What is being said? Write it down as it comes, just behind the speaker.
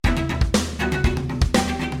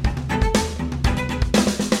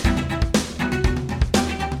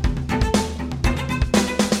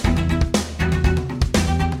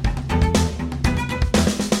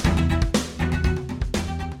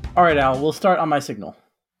All right, Al, we'll start on my signal.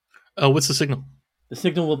 What's the signal? The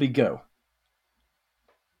signal will be go.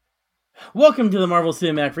 Welcome to the Marvel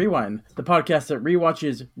Cinematic Rewind, the podcast that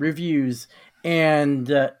rewatches, reviews,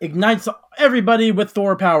 and ignites everybody with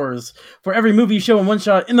Thor powers for every movie, show, and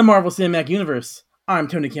one-shot in the Marvel Cinematic Universe. I'm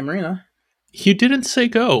Tony Camarina. You didn't say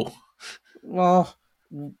go. Well,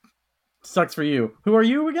 sucks for you. Who are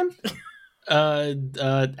you again?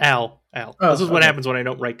 Al. Oh, this is what okay. happens when I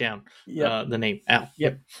don't write down the name. Al.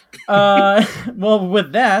 Yep. Well,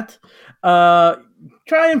 with that,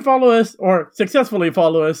 try and follow us, or successfully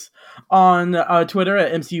follow us, on Twitter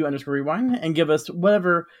at MCU_Rewind, and give us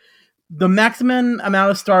whatever the maximum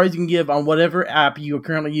amount of stars you can give on whatever app you are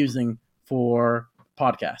currently using for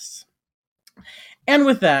podcasts. And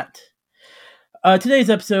with that, today's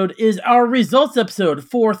episode is our results episode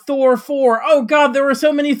for Thor 4. Oh god, there were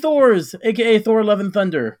so many Thors, aka Thor Love and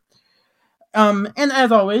Thunder. And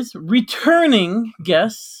as always, returning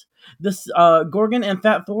guests, this Gorgon and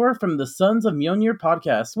Fat Thor from the Sons of Mjolnir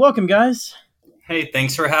podcast. Welcome, guys. Hey,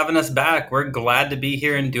 thanks for having us back. We're glad to be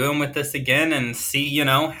here and doing with this again and see,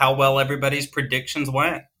 how well everybody's predictions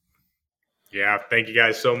went. Yeah, thank you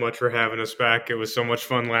guys so much for having us back. It was so much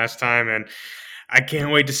fun last time, and I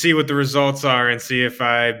can't wait to see what the results are and see if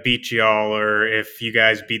I beat y'all or if you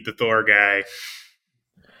guys beat the Thor guy.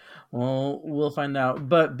 Well, we'll find out.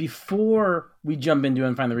 But before we jump into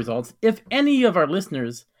and find the results, if any of our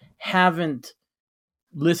listeners haven't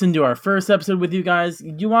listened to our first episode with you guys,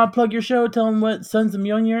 do you want to plug your show? Tell them what Sons of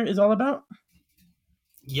Mjolnir is all about?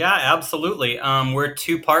 Yeah, absolutely. We're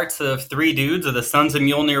two parts of three dudes of the Sons of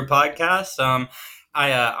Mjolnir podcast.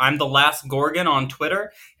 I'm the last Gorgon on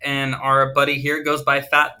Twitter, and our buddy here goes by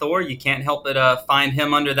Fat Thor. You can't help but find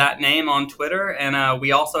him under that name on Twitter. And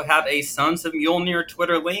we also have a Sons of Mjolnir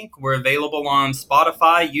Twitter link. We're available on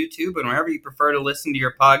Spotify, YouTube, and wherever you prefer to listen to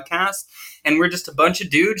your podcast. And we're just a bunch of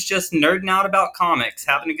dudes just nerding out about comics,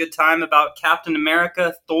 having a good time about Captain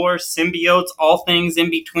America, Thor, symbiotes, all things in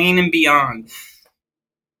between and beyond.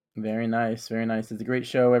 Very nice, very nice. It's a great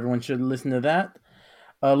show. Everyone should listen to that.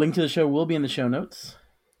 A link to the show will be in the show notes.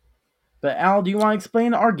 But Al, do you want to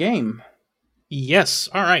explain our game? Yes.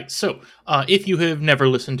 All right. So, if you have never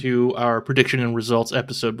listened to our prediction and results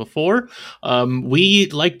episode before, we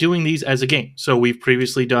like doing these as a game. So, we've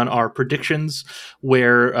previously done our predictions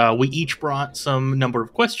where we each brought some number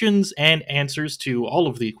of questions and answers to all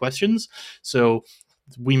of the questions. So,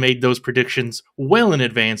 we made those predictions well in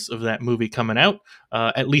advance of that movie coming out,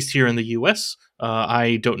 at least here in the US.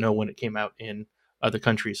 I don't know when it came out in other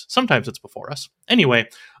countries. Sometimes it's before us. Anyway,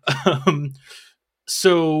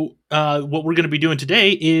 so what we're going to be doing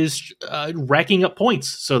today is racking up points.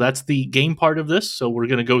 So that's the game part of this. So we're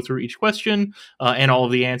going to go through each question and all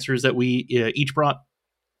of the answers that we each brought,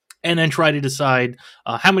 and then try to decide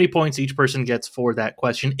how many points each person gets for that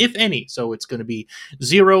question, if any. So it's going to be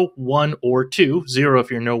 0, 1, or 2. 0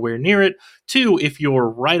 if you're nowhere near it. 2 if you're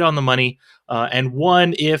right on the money, and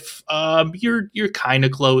 1 if you're kind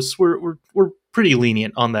of close. We're pretty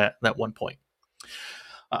lenient on that 1 point.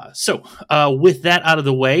 So with that out of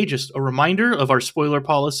the way, just a reminder of our spoiler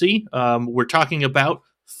policy. We're talking about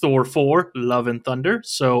Thor 4, Love and Thunder.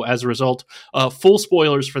 So as a result, full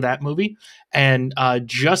spoilers for that movie. And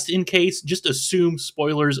just in case, just assume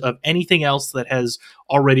spoilers of anything else that has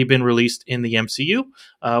already been released in the MCU,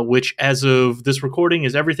 which as of this recording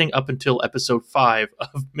is everything up until episode 5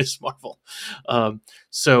 of Ms. Marvel.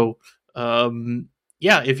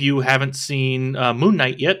 Yeah, if you haven't seen Moon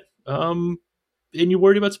Knight yet, and you're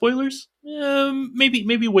worried about spoilers,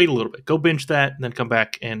 maybe wait a little bit. Go binge that and then come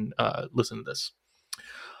back and listen to this.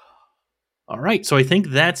 All right, so I think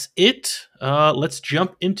that's it. Let's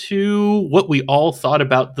jump into what we all thought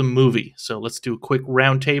about the movie. So let's do a quick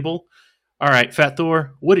round table. All right, Fat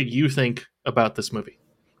Thor, what did you think about this movie?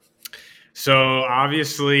 So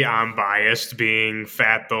obviously I'm biased being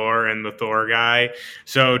Fat Thor and the Thor guy.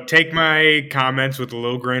 So take my comments with a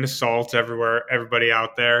little grain of salt everybody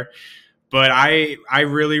out there. But I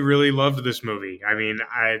really, really loved this movie. I mean,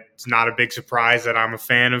 it's not a big surprise that I'm a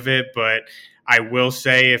fan of it, but I will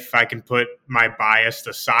say, if I can put my bias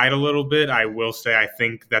aside a little bit, I will say I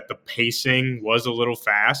think that the pacing was a little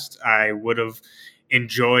fast. I would have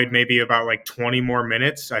enjoyed maybe about like 20 more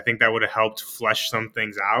minutes. I think that would have helped flesh some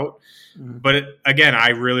things out. But again, I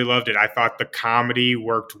really loved it. I thought the comedy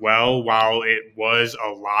worked well. While it was a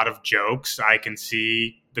lot of jokes, I can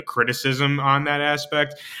see the criticism on that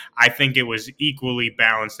aspect. I think it was equally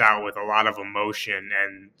balanced out with a lot of emotion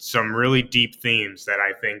and some really deep themes that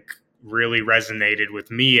I think really resonated with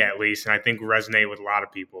me, at least, and I think resonated with a lot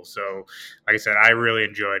of people. So, like I said, I really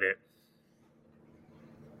enjoyed it.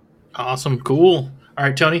 Awesome. Cool. All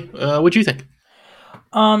right, Tony, what'd you think?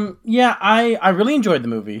 Yeah, I really enjoyed the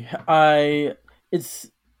movie.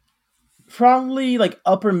 It's probably like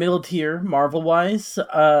upper middle tier Marvel wise.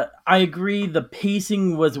 I agree the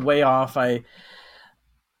pacing was way off.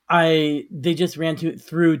 They just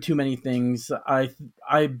through too many things. I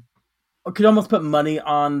could almost put money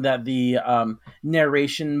on that the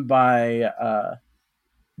narration by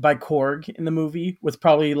Korg in the movie was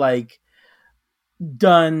probably like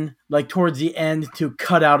done like towards the end to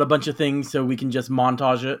cut out a bunch of things so we can just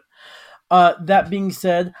montage it. That being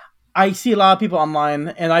said, I see a lot of people online,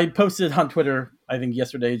 and I posted on Twitter, I think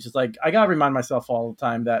yesterday, just like I gotta remind myself all the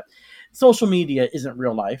time that social media isn't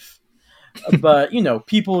real life. But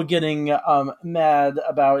people getting mad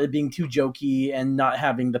about it being too jokey and not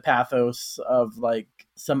having the pathos of like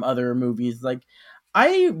some other movies. Like,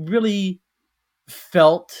 I really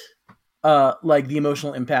felt like the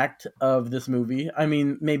emotional impact of this movie. I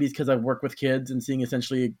mean, maybe it's because I work with kids and seeing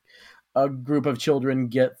essentially a group of children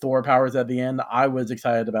get Thor powers at the end. I was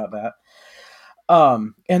excited about that.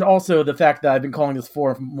 And also the fact that I've been calling this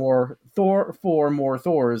four more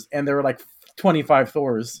Thors, and there were like 25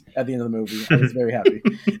 Thors at the end of the movie. I was very happy.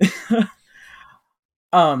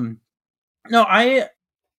 No, I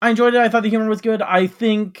enjoyed it. I thought the humor was good. I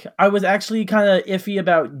think I was actually kind of iffy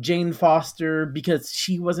about Jane Foster because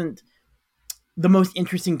she wasn't the most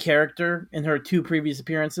interesting character in her two previous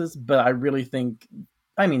appearances, but I really think,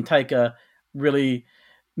 Taika really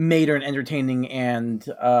made her an entertaining and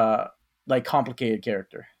like complicated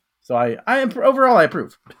character. So I overall I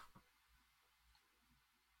approve.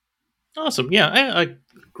 Awesome. Yeah, I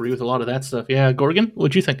agree with a lot of that stuff. Yeah, Gorgon,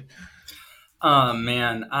 what'd you think?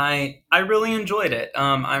 Man, I really enjoyed it.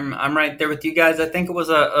 I'm right there with you guys. I think it was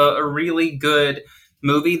a really good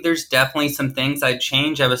movie. There's definitely some things I'd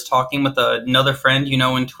change. I was talking with another friend,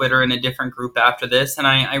 in Twitter in a different group after this, and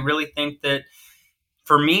I really think that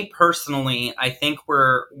for me personally, I think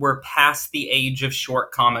we're past the age of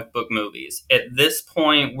short comic book movies. At this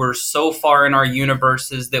point, we're so far in our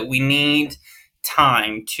universes that we need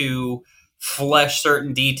time to flesh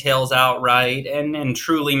certain details out right and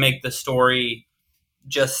truly make the story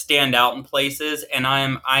just stand out in places. And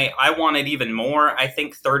I wanted even more. I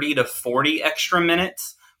think 30 to 40 extra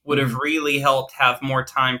minutes would have really helped have more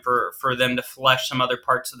time for them to flesh some other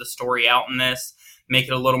parts of the story out in this, make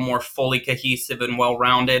it a little more fully cohesive and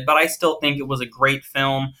well-rounded. But I still think it was a great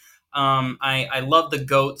film. I love the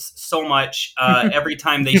goats so much. Every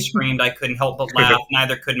time they screamed, I couldn't help but laugh.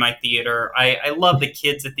 Neither could my theater. I love the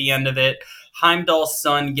kids at the end of it. Heimdall's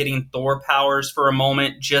son getting Thor powers for a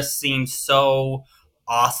moment just seemed so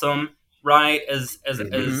awesome, right? As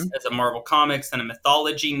a Marvel Comics and a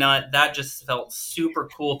mythology nut, that just felt super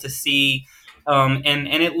cool to see. And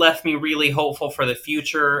it left me really hopeful for the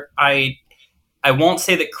future. I won't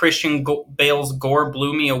say that Christian Bale's gore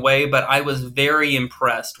blew me away, but I was very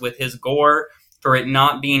impressed with his gore for it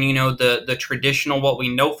not being, the traditional, what we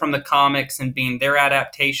know from the comics and being their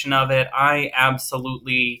adaptation of it. I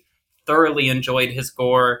absolutely thoroughly enjoyed his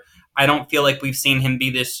gore. I don't feel like we've seen him be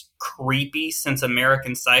this creepy since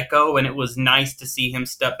American Psycho, and it was nice to see him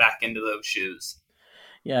step back into those shoes.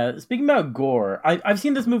 Yeah, speaking about gore, I've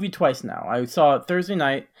seen this movie twice now. I saw it Thursday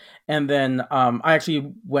night, and then I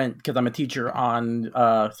actually went, because I'm a teacher on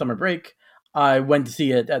summer break, I went to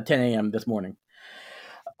see it at 10 a.m. this morning.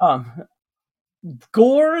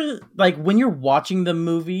 Gore, like when you're watching the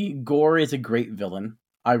movie, Gore is a great villain.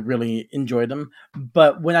 I really enjoyed him.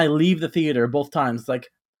 But when I leave the theater both times, like,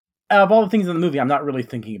 out of all the things in the movie, I'm not really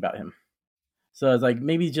thinking about him. So it's like,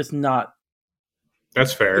 maybe he's just not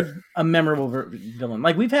That's fair. a memorable villain.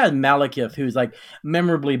 Like, we've had Malekith, who's like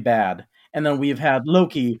memorably bad, and then we've had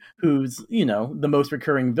Loki, who's the most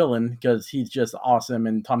recurring villain because he's just awesome,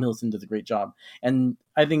 and Tom Hiddleston does a great job. And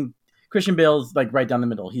I think Christian Bale's like right down the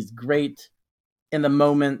middle. He's great in the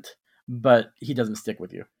moment, but he doesn't stick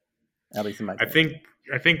with you, at least in my opinion.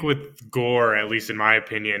 I think with gore, at least in my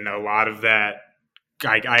opinion, a lot of that,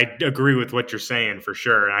 I agree with what you're saying for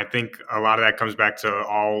sure. And I think a lot of that comes back to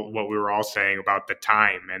all what we were all saying about the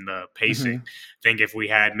time and the pacing. I think if we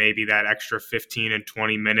had maybe that extra 15 and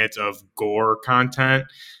 20 minutes of gore content,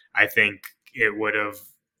 I think it would have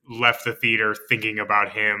left the theater thinking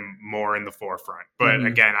about him more in the forefront. But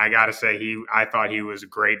again, I got to say, I thought he was a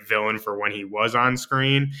great villain for when he was on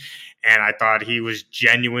screen. And I thought he was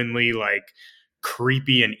genuinely like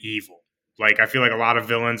creepy and evil. Like, I feel like a lot of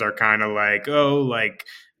villains are kind of like, oh, like,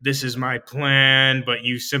 this is my plan, but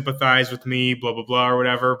you sympathize with me, blah, blah, blah, or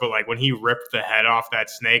whatever. But, like, when he ripped the head off that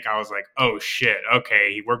snake, I was like, oh, shit,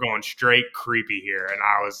 okay, we're going straight creepy here. And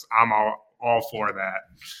I'm all for that.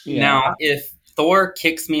 Yeah. Now, Thor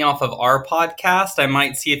kicks me off of our podcast. I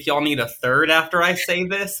might see if y'all need a third after I say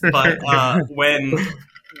this, but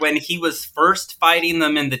when he was first fighting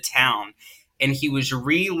them in the town, and he was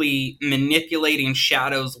really manipulating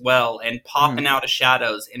shadows well and popping out of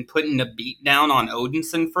shadows and putting a beat down on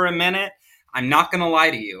Odinson for a minute, I'm not going to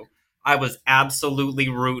lie to you, I was absolutely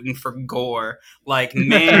rooting for Gore. Like,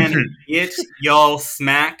 man, get y'all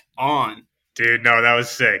smacked on. Dude, no, that was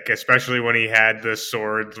sick. Especially when he had the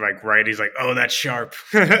sword, like, right. He's like, oh, that's sharp.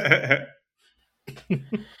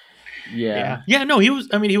 Yeah. No, he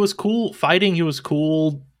was cool fighting. He was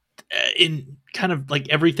cool in kind of like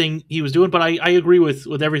everything he was doing. But I agree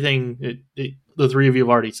with everything the three of you have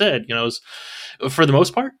already said. You know, it was, for the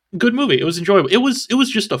most part, good movie. It was enjoyable. It was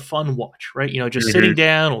just a fun watch, right? You know, just sitting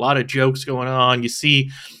down, a lot of jokes going on. You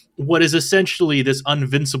see what is essentially this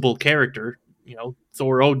invincible character, you know,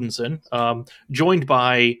 Thor Odinson, joined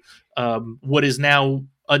by what is now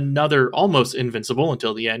another almost invincible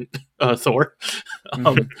until the end, Thor,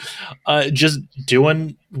 just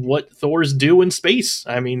doing what Thors do in space.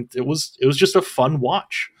 I mean, it was just a fun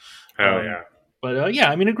watch. Hell yeah. But yeah,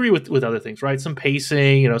 I mean, agree with other things, right? Some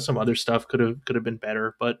pacing, you know, some other stuff could have been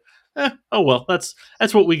better, but oh well, that's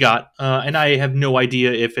what we got. And I have no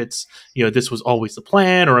idea if it's, you know, this was always the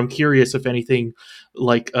plan, or I'm curious if anything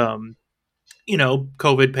like you know,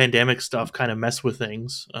 COVID pandemic stuff kind of mess with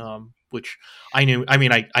things, which I know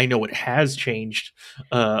it has changed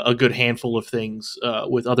a good handful of things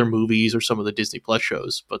with other movies or some of the Disney Plus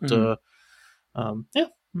shows, but yeah.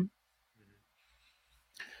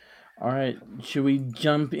 All right, should we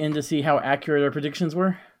jump in to see how accurate our predictions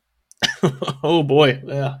were? Oh boy,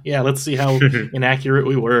 yeah. Let's see how inaccurate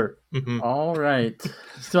we were. All right,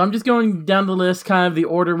 so I'm just going down the list, kind of the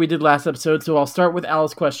order we did last episode. So I'll start with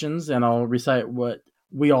Al's questions, and I'll recite what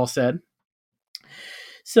we all said.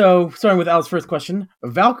 So, starting with Al's first question,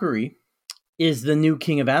 Valkyrie is the new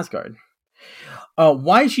king of Asgard.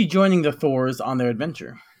 Why is she joining the Thors on their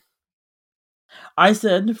adventure? I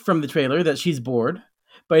said from the trailer that she's bored,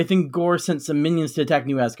 but I think Gore sent some minions to attack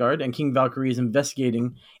New Asgard, and King Valkyrie is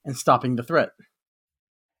investigating and stopping the threat.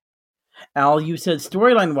 Al, you said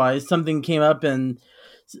storyline-wise, something came up and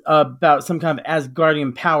about some kind of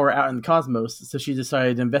Asgardian power out in the cosmos, so she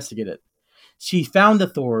decided to investigate it. She found the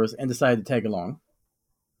Thors and decided to tag along.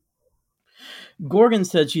 Gorgon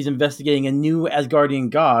said she's investigating a new Asgardian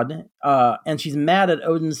god, and she's mad at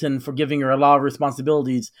Odinson for giving her a lot of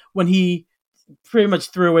responsibilities when he pretty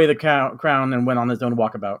much threw away the crown and went on his own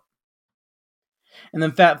walkabout. And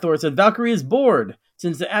then Fat Thor said, Valkyrie is bored,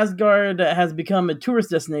 since Asgard has become a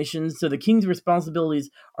tourist destination, so the king's responsibilities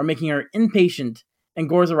are making her impatient, and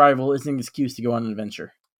Gore's arrival is an excuse to go on an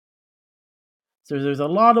adventure. So there's a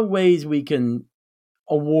lot of ways we can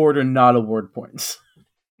award or not award points.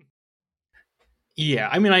 Yeah,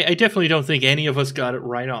 I mean, I definitely don't think any of us got it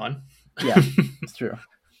right on. Yeah, it's true.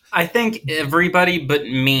 I think everybody but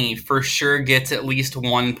me for sure gets at least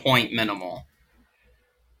 1 point minimal.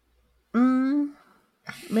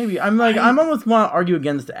 Maybe. I'm almost want to argue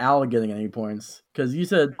against Al getting any points, because you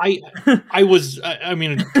said I was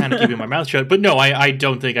kind of keeping my mouth shut, but no, I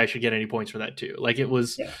don't think I should get any points for that too. Like, it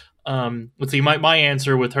was let's see, my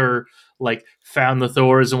answer with her, like, found the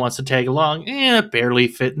Thors and wants to tag along, barely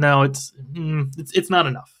fit. No, it's not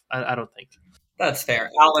enough. I don't think. That's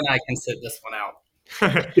fair. Al and I can sit this one out.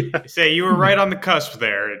 Say you were right on the cusp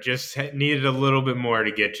there. It just needed a little bit more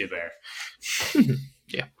to get you there.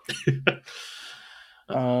 Yeah.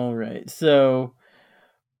 All right. So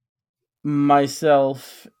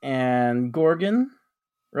myself and Gorgon,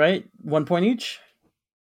 right? 1 point each.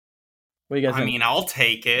 What do you guys think? I mean, I'll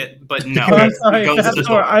take it, but no. I'm sorry,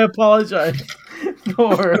 Thor, I apologize.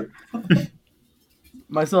 Thor.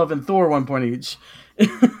 Myself and Thor 1 point each.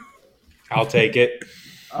 I'll take it.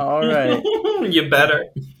 All right. You better.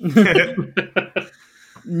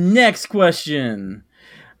 Next question.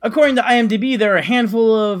 According to IMDb, there are a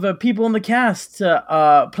handful of people in the cast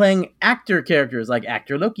playing actor characters like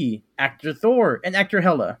actor Loki, actor Thor, and actor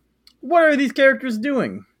Hela. What are these characters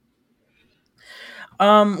doing?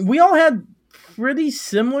 We all had pretty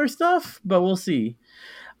similar stuff, but we'll see.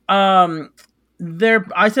 I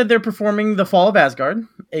said they're performing The Fall of Asgard,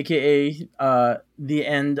 aka the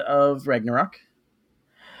end of Ragnarok.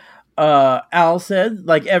 Al said,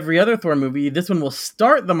 like every other Thor movie, this one will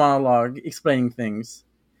start the monologue explaining things,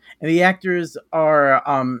 and the actors are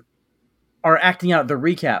acting out the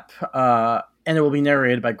recap, and it will be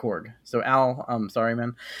narrated by Korg. So Al, I'm sorry,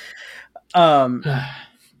 man.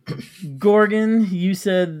 Gorgon, you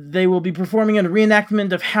said they will be performing a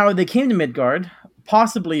reenactment of how they came to Midgard,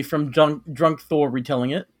 possibly from drunk Thor retelling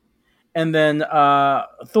it. And then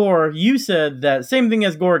Thor, you said that same thing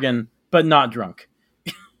as Gorgon, but not drunk.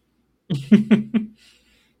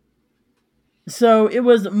 So it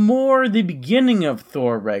was more the beginning of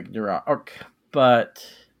Thor Ragnarok, but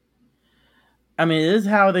I mean, it is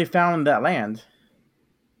how they found that land.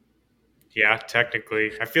 Yeah,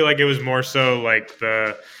 technically. I feel like it was more so like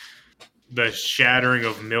the shattering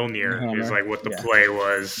of Mjolnir is like what the play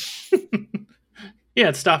was. Yeah,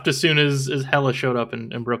 it stopped as soon as Hela showed up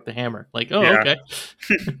and broke the hammer. Like, okay.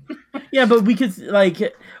 Yeah, but we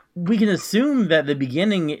can assume that the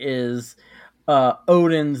beginning is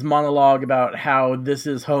Odin's monologue about how this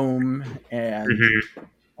is home and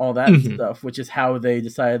all that stuff, which is how they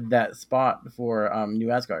decided that spot for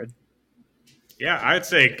New Asgard. Yeah, I'd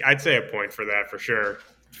say a point for that for sure.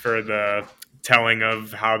 For the telling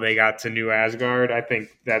of how they got to New Asgard, I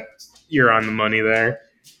think that you're on the money there.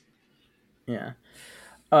 Yeah.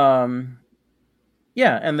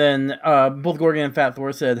 Yeah, and then both Gorgon and Fat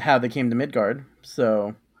Thor said how they came to Midgard,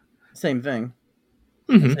 so same thing.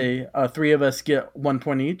 Say 3 of us get 1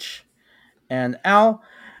 point each, and Al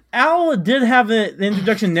did have the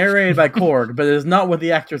introduction narrated by Korg, but it is not what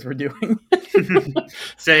the actors were doing.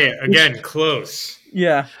 Say it again, close.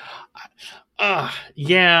 Yeah.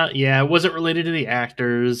 Yeah, it wasn't related to the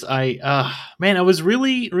actors. I was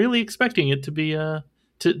really expecting it to be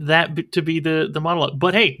to be the monologue,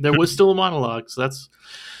 but hey, there was still a monologue, so that's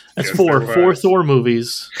yes, four Thor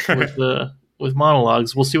movies with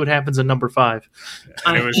monologues. We'll see what happens in number 5.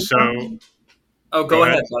 And it was so. Oh, go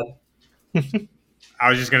ahead, bud. I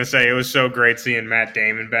was just gonna say it was so great seeing Matt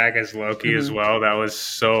Damon back as Loki as well. That was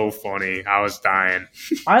so funny. I was dying.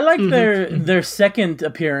 I like their second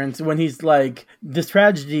appearance when he's like, "This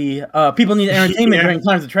tragedy, people need entertainment during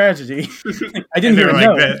times of tragedy." I didn't hear a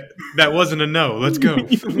no. That wasn't a no. Let's go.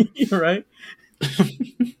 Right.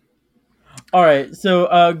 All right.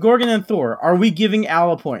 So Gorgon and Thor, are we giving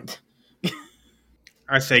Al a point?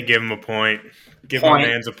 I say give him a point. Give my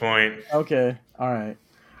man's a point. Okay. All right.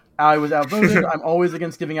 I was outvoted. I'm always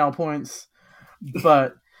against giving Al points,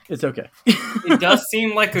 but it's okay. It does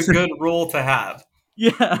seem like a good rule to have.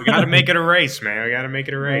 Yeah. We got to make it a race, man. We got to make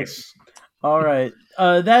it a race. All right.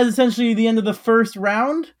 That is essentially the end of the first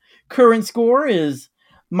round. Current score is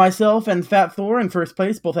myself and Fat Thor in first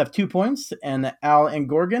place. Both have 2 points, and Al and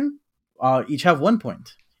Gorgon each have 1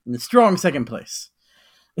 point in the strong second place.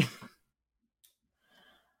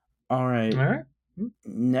 All right.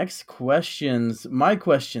 Next questions. My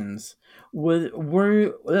questions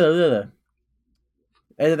were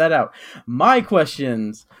edit that out. My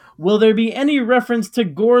questions. Will there be any reference to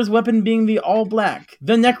Gor's weapon being the All Black,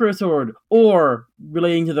 the Necrosword, or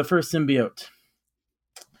relating to the first symbiote?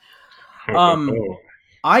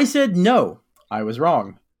 I said no. I was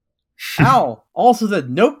wrong. Al also said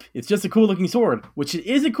nope. It's just a cool looking sword, which it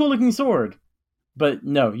is a cool looking sword. But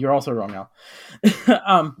no, you're also wrong,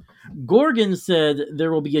 Al. Gorgon said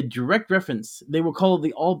there will be a direct reference. They will call it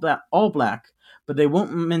the All Black, but they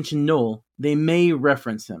won't mention Noel. They may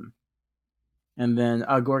reference him. And then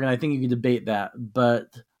Gorgon, I think you can debate that, but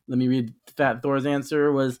let me read Fat Thor's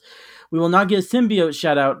answer was, we will not get a symbiote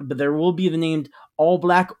shout out, but there will be the named All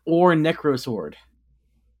Black or Necrosword,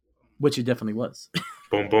 which it definitely was.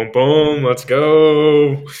 Boom, boom, boom. Let's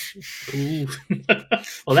go.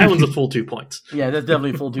 Well, that one's a full 2 points. Yeah, that's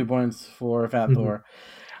definitely full 2 points for Fat Thor.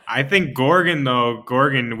 I think Gorgon,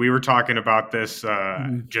 we were talking about this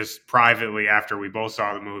just privately after we both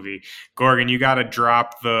saw the movie. Gorgon, you got to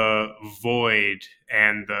drop the void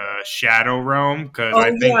and the shadow realm, because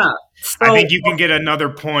I think you can get another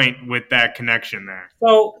point with that connection there.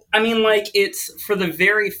 So, I mean, like, it's for the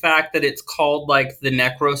very fact that it's called, like, the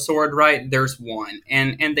Necrosword, right? There's one.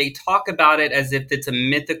 And they talk about it as if it's a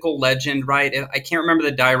mythical legend, right? I can't remember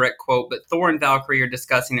the direct quote, but Thor and Valkyrie are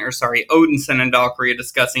discussing it, Odinson and Valkyrie are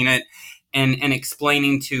discussing it and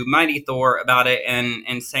explaining to Mighty Thor about it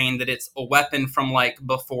and saying that it's a weapon from, like,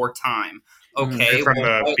 before time. Okay. From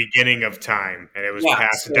the beginning of time, and it was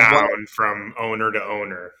passed down from owner to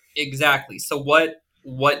owner. Exactly. So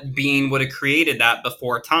what being would have created that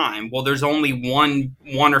before time? Well, there's only one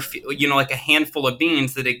or like a handful of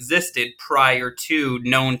beings that existed prior to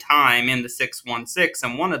known time in the 616,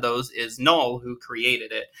 and one of those is Null, who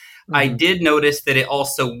created it. Mm-hmm. I did notice that it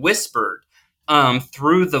also whispered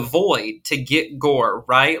through the void to get Gorr,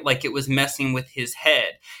 right? Like it was messing with his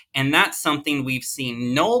head. And that's something we've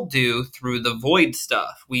seen Null do through the void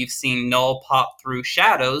stuff. We've seen Null pop through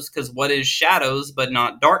shadows, because what is shadows but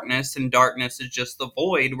not darkness? And darkness is just the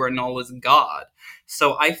void, where Null is God.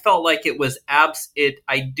 So I felt like it was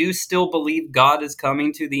I do still believe God is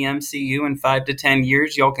coming to the MCU in 5 to 10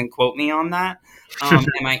 years. Y'all can quote me on that. And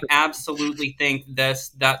I absolutely think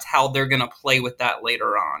that's how they're going to play with that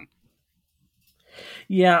later on.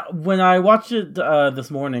 Yeah, when I watched it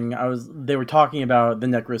this morning, they were talking about the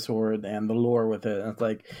Necrosword and the lore with it, and it's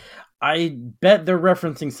like, I bet they're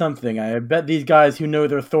referencing something. I bet these guys who know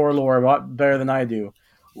their Thor lore a lot better than I do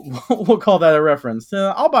will call that a reference.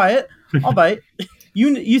 I'll buy it. I'll buy it.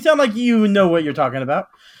 You sound like you know what you're talking about.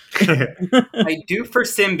 I do for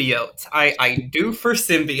symbiotes. I do for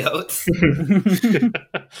symbiotes.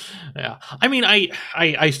 Yeah, I mean,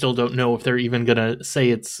 I still don't know if they're even gonna say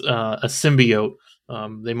it's a symbiote.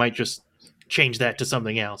 They might just change that to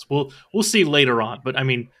something else. We'll see later on. But I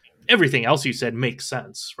mean, everything else you said makes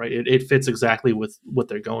sense, right? It fits exactly with what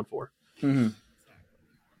they're going for. Mm-hmm.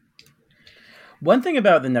 One thing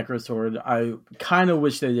about the Necrosword, I kind of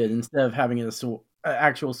wish they did instead of having it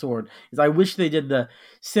actual sword, is I wish they did the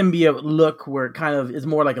symbiote look where it kind of is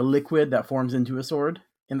more like a liquid that forms into a sword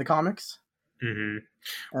in the comics. Mm-hmm.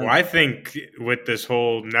 Well, I think with this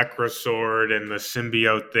whole Necrosword and the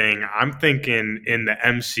symbiote thing, I'm thinking in the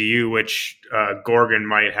MCU, which Gorgon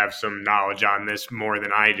might have some knowledge on this more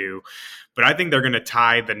than I do, but I think they're going to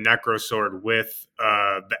tie the Necrosword with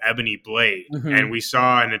the Ebony Blade. Mm-hmm. And we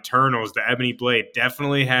saw in Eternals, the Ebony Blade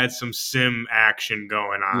definitely had some sim action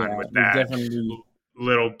going on with that definitely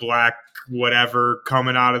little black whatever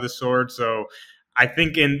coming out of the sword. So I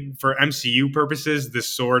think for MCU purposes, the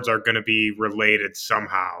swords are going to be related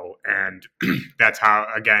somehow. And that's how,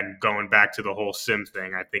 again, going back to the whole sim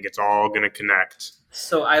thing, I think it's all going to connect.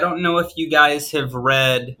 So I don't know if you guys have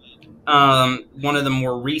read one of the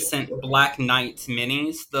more recent Black Knights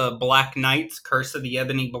minis, the Black Knights Curse of the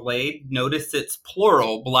Ebony Blade. Notice it's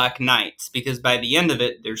plural Black Knights, because by the end of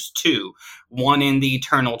it, there's two. One in the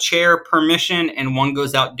Eternal Chair permission, and one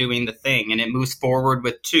goes out doing the thing, and it moves forward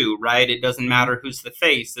with two, right? It doesn't matter who's the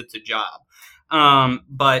face, it's a job.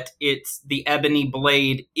 But it's the Ebony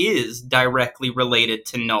Blade is directly related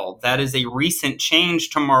to Null. That is a recent change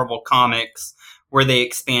to Marvel Comics, where they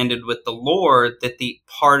expanded with the lore that the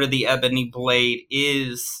part of the Ebony Blade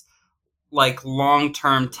is like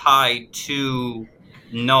long-term tied to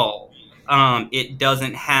Null. It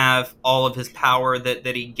doesn't have all of his power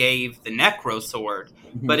that he gave the Necrosword,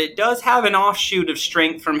 but it does have an offshoot of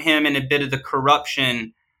strength from him and a bit of the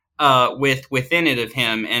corruption within it of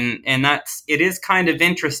him, and it is kind of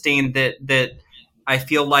interesting that I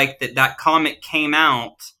feel like that comic came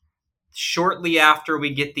out shortly after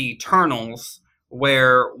we get the Eternals,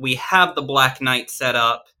 where we have the Black Knight set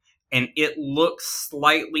up, and it looks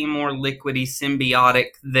slightly more liquidy symbiotic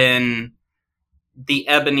than the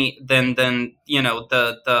Ebony, than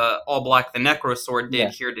the All Black the Necrosword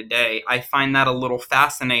did here today. I find that a little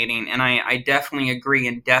fascinating, and I definitely agree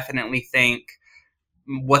and definitely think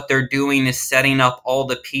what they're doing is setting up all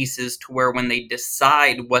the pieces to where when they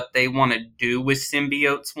decide what they want to do with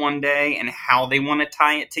symbiotes one day and how they want to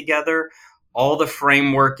tie it together, all the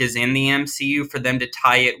framework is in the MCU for them to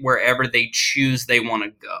tie it wherever they choose they want to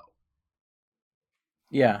go.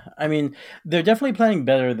 Yeah, I mean, they're definitely planning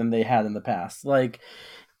better than they had in the past. Like,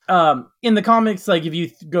 in the comics, like if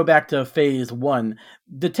you go back to Phase 1,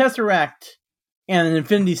 the Tesseract and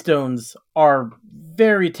Infinity Stones are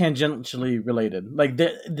very tangentially related. Like,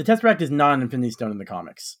 the Tesseract is not an Infinity Stone in the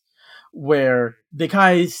comics, where they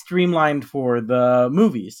kind of streamlined for the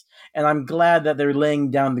movies. And I'm glad that they're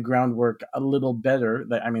laying down the groundwork a little better.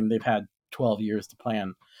 I mean, they've had 12 years to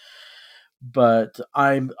plan. But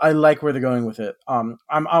I like where they're going with it.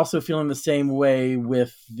 I'm also feeling the same way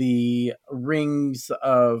with the rings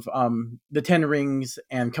of the 10 rings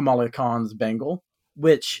and Kamala Khan's bangle,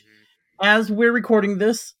 which, as we're recording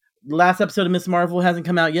this, last episode of Miss Marvel hasn't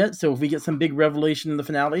come out yet. So if we get some big revelation in the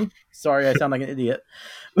finale, sorry, I sound like an idiot.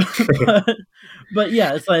 but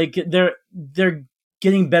yeah, it's like they're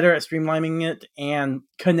getting better at streamlining it and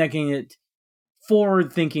connecting it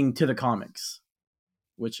forward thinking to the comics,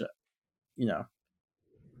 which.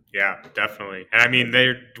 Yeah, definitely. And I mean,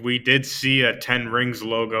 we did see a 10 Rings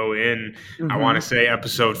logo in, I want to say,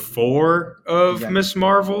 episode 4 of Miss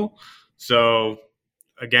Marvel. So,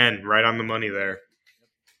 again, right on the money there.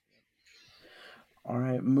 All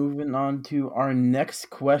right, moving on to our next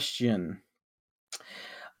question.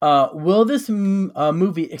 Will this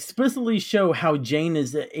movie explicitly show how Jane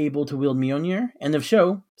is able to wield Mjolnir? And if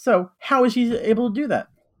so, how is she able to do that?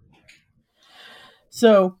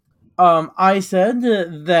 So, I said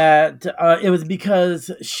that it was because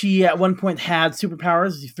she at one point had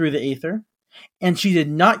superpowers through the Aether, and she did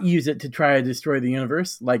not use it to try to destroy the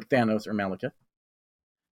universe like Thanos or Malekith.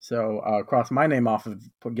 So, cross my name off of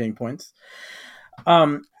getting points.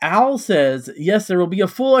 Al says, yes, there will be a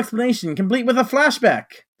full explanation, complete with a flashback.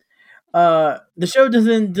 The show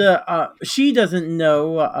doesn't, she doesn't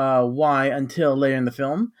know why until later in the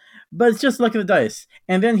film, but it's just luck of the dice.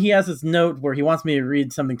 And then he has this note where he wants me to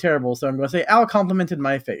read something terrible, so I'm going to say, Al complimented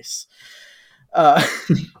my face.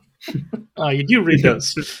 You do read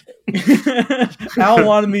those. Al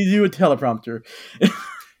wanted me to do a teleprompter.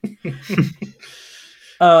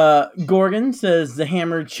 Gorgon says the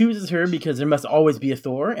hammer chooses her because there must always be a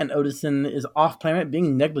Thor, and Odinson is off-planet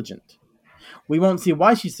being negligent. We won't see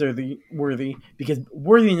why she's worthy because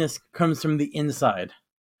worthiness comes from the inside.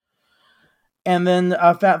 And then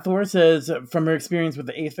Fat Thor says from her experience with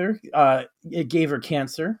the Aether, it gave her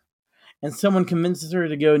cancer, and someone convinces her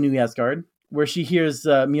to go to New Asgard, where she hears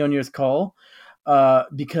Mjolnir's call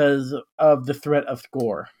because of the threat of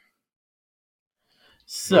Gore.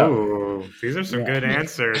 So, ooh, these are some good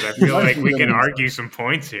answers. I feel like we can argue some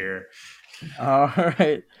points here. All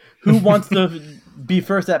right. Who wants to be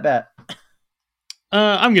first at bat?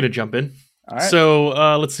 I'm going to jump in. All right.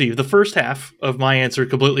 So let's see. The first half of my answer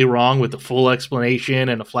completely wrong with the full explanation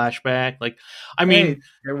and a flashback. Like, I mean,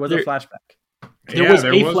 there was a flashback. There was a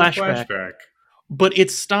flashback. But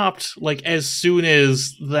it stopped like as soon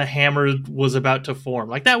as the hammer was about to form.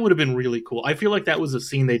 Like that would have been really cool. I feel like that was a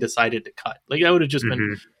scene they decided to cut. Like that would have just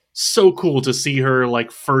been so cool to see her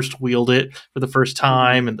like first wield it for the first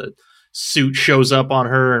time, and the suit shows up on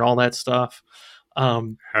her and all that stuff.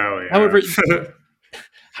 Hell yeah.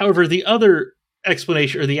 However, the other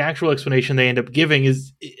explanation, or the actual explanation they end up giving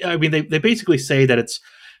is, I mean, they basically say that it's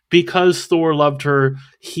because Thor loved her,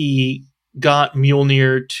 he got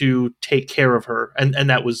Mjolnir to take care of her, and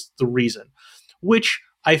that was the reason. Which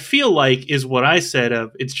I feel like is what I said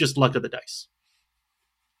of, it's just luck of the dice.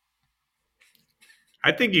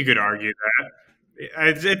 I think you could argue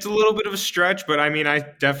that. It's a little bit of a stretch, but I mean, I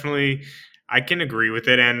can agree with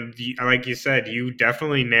it. And like you said, you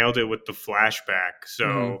definitely nailed it with the flashback.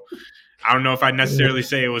 So I don't know if I'd necessarily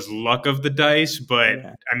say it was luck of the dice, but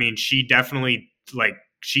I mean, she definitely, like,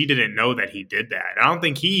 she didn't know that he did that. I don't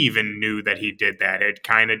think he even knew that he did that. It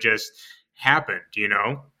kind of just happened, you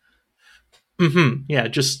know? Yeah,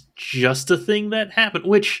 just a thing that happened,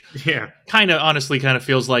 which kind of honestly kind of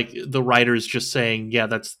feels like the writers just saying, yeah,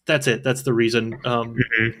 that's it. That's the reason.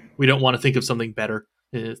 We don't want to think of something better.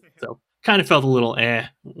 So kind of felt a little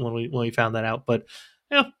when we found that out, but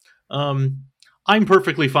yeah, I'm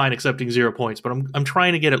perfectly fine accepting 0 points, but I'm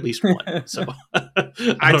trying to get at least one. So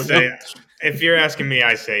I'd say, if you're asking me,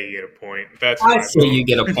 I say you get a point. I say you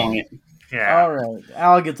get a point. Yeah. All right,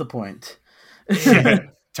 Al gets a point.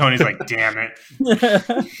 Tony's like, damn it.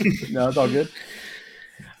 No, it's all good.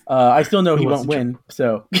 I still know he won't win,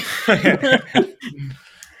 so.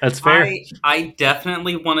 That's fair. I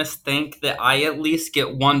definitely want to think that I at least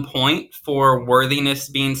get 1 point for worthiness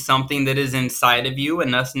being something that is inside of you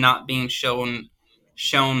and us not being shown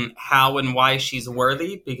how and why she's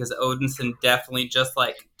worthy, because Odinson definitely just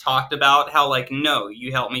like talked about how like, no,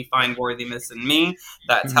 you help me find worthiness in me.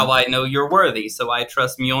 That's how I know you're worthy. So I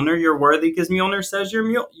trust Mjolnir, you're worthy because Mjolnir says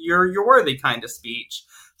you're worthy kind of speech.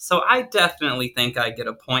 So I definitely think I get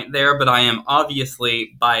a point there, but I am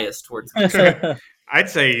obviously biased towards I'd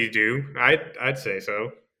say you do. I'd say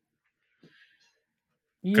so.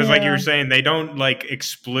 Because like you were saying, they don't like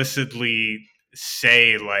explicitly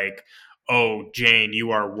say like, oh, Jane,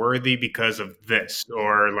 you are worthy because of this,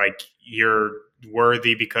 or like you're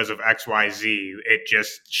worthy because of XYZ.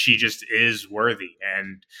 She just is worthy.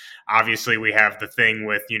 And obviously we have the thing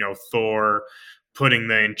with, Thor putting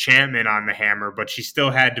the enchantment on the hammer, but she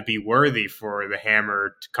still had to be worthy for the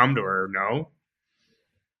hammer to come to her, no?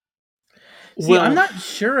 See, I'm not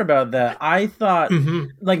sure about that. I thought,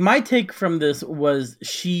 like, my take from this was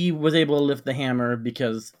she was able to lift the hammer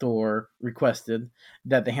because Thor requested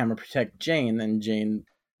that the hammer protect Jane, and Jane...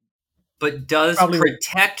 But does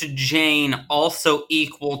protect Jane also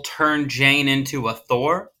equal turn Jane into a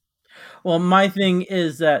Thor? Well, my thing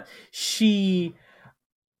is that she,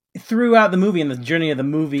 throughout the movie, and the journey of the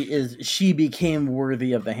movie, is she became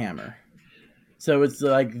worthy of the hammer. So it's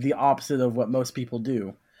like the opposite of what most people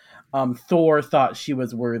do. Thor thought she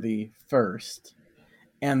was worthy first,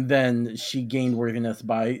 and then she gained worthiness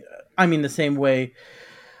by, the same way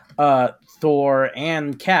Thor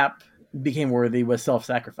and Cap became worthy with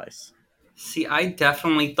self-sacrifice. See, I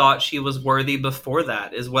definitely thought she was worthy before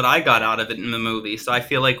that, is what I got out of it in the movie. So I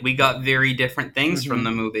feel like we got very different things from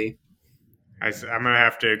the movie. I'm going to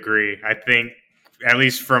have to agree. I think, at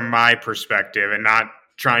least from my perspective, and not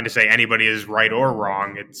trying to say anybody is right or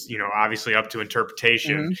wrong, it's, obviously up to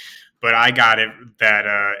interpretation. But I got it that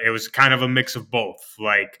it was kind of a mix of both.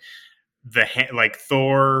 Like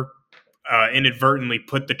Thor inadvertently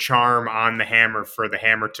put the charm on the hammer for the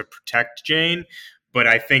hammer to protect Jane, but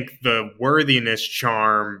I think the worthiness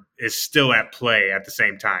charm is still at play at the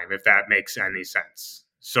same time, if that makes any sense.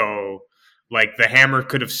 So, like, the hammer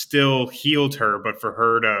could have still healed her, but for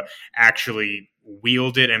her to actually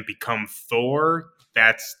wield it and become Thor,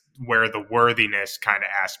 that's where the worthiness kind of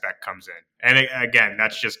aspect comes in. And again,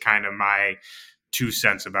 that's just kind of my 2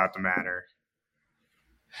 cents about the matter.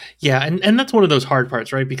 Yeah, and that's one of those hard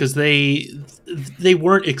parts, right? Because they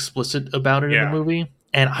weren't explicit about it in the movie,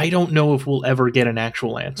 and I don't know if we'll ever get an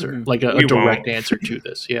actual answer, like a direct answer to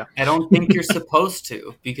this. Yeah, I don't think you're supposed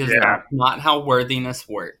to, because that's not how worthiness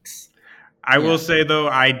works. I will say, though,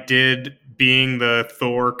 I did, being the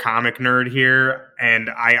Thor comic nerd here, and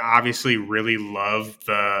I obviously really love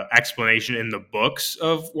the explanation in the books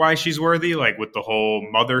of why she's worthy, like with the whole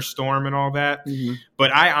Mother Storm and all that. Mm-hmm.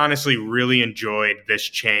 But I honestly really enjoyed this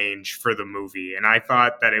change for the movie. And I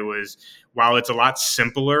thought that it was, while it's a lot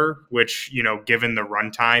simpler, which, you know, given the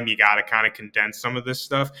runtime, you got to kind of condense some of this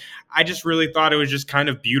stuff. I just really thought it was just kind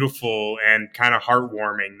of beautiful and kind of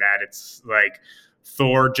heartwarming that it's like,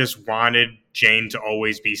 Thor just wanted Jane to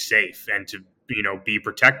always be safe and to, you know, be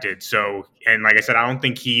protected. So, and like I said, I don't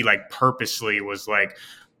think he like purposely was like,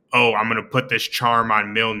 oh, I'm going to put this charm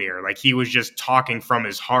on Mjolnir. Like, he was just talking from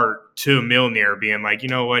his heart to Mjolnir, being like, you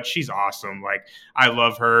know what, she's awesome. Like, I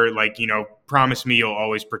love her. Like, you know, promise me you'll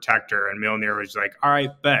always protect her. And Mjolnir was like, all right,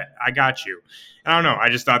 bet, I got you. And I don't know. I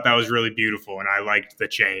just thought that was really beautiful. And I liked the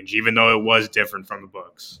change, even though it was different from the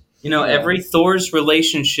books. You know, every Thor's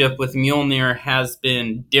relationship with Mjolnir has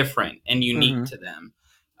been different and unique to them.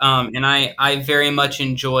 And I very much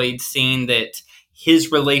enjoyed seeing that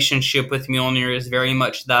his relationship with Mjolnir is very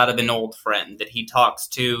much that of an old friend that he talks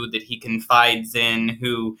to, that he confides in,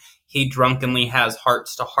 who he drunkenly has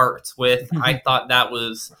hearts to hearts with. I thought that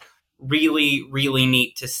was really, really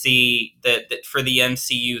neat to see that for the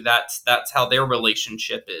MCU, that's how their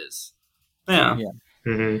relationship is. Yeah.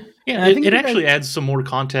 Mm-hmm. Yeah, it actually adds some more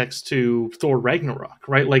context to Thor Ragnarok,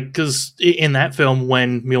 right? Like, because in that film,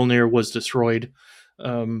 when Mjolnir was destroyed,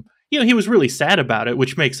 you know, he was really sad about it,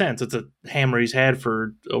 which makes sense. It's a hammer he's had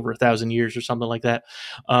for over 1,000 years or something like that.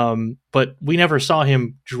 But we never saw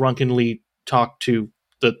him drunkenly talk to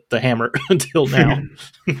the hammer until now.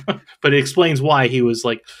 But it explains why he was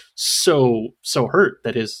like so hurt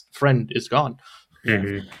that his friend is gone.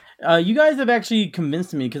 Mm-hmm. You guys have actually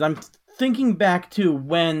convinced me, because I'm thinking back to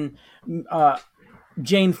when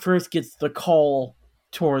Jane first gets the call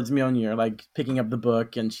towards Mjolnir, like picking up the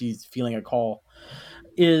book and she's feeling a call,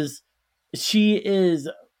 she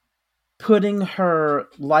is putting her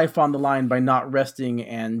life on the line by not resting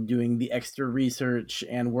and doing the extra research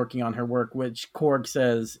and working on her work, which Korg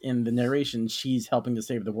says in the narration she's helping to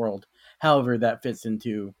save the world. However, that fits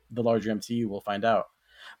into the larger MCU, we'll find out.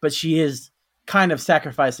 But she is kind of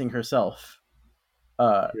sacrificing herself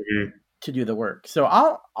to do the work. So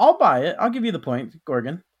I'll buy it. I'll give you the point,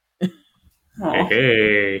 Gorgon.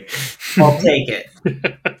 Hey. I'll take it.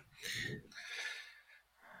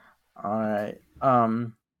 All right.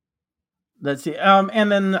 Let's see.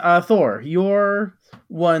 And then Thor, your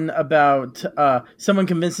one about someone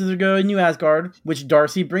convinces her to go to New Asgard, which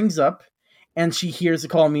Darcy brings up, and she hears the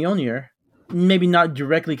call Mjolnir. Maybe not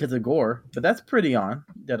directly because of Gore, but that's pretty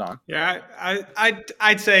dead on. Yeah,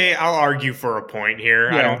 I'd say I'll argue for a point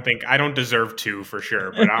here. Yeah. I don't deserve 2 for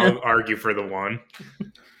sure, but I'll argue for the 1.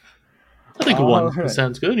 I think 1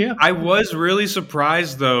 sounds good. Yeah, I was really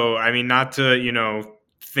surprised, though. I mean, not to, you know,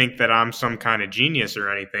 think that I'm some kind of genius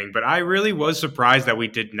or anything, but I really was surprised that we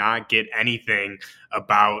did not get anything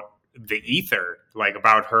about the ether, like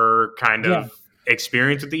about her kind of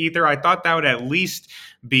experience with the ether. I thought that would at least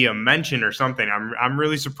be a mention or something. I'm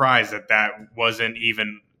really surprised that wasn't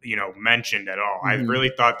even, you know, mentioned at all. I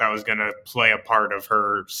really thought that was going to play a part of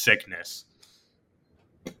her sickness.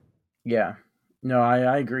 Yeah. No,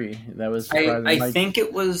 I agree. That was surprising. I think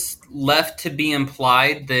it was left to be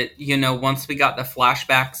implied that, you know, once we got the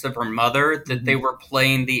flashbacks of her mother, that they were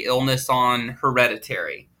playing the illness on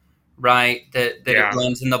Hereditary, right? That it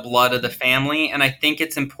runs in the blood of the family. And I think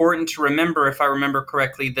it's important to remember, if I remember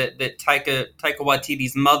correctly, that Taika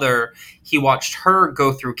Waititi's mother, he watched her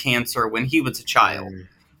go through cancer when he was a child.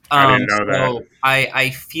 I didn't know that. I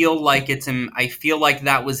feel like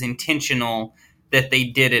that was intentional, that they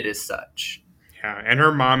did it as such. Yeah, and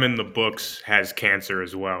her mom in the books has cancer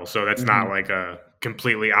as well, so that's not like a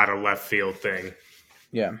completely out of left field thing.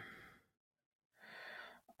 Yeah.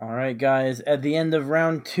 All right, guys. At the end of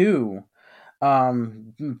round 2,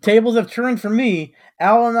 tables have turned for me.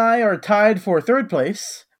 Al and I are tied for 3rd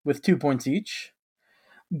place with 2 points each.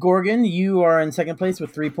 Gorgon, you are in 2nd place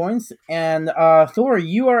with 3 points, and Thor,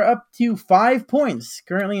 you are up to 5 points,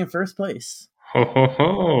 currently in 1st place. Ho ho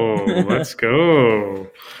ho! Let's go.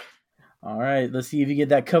 All right, let's see if you get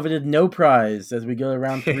that coveted no prize as we go to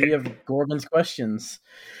round 3 of Gorgon's questions.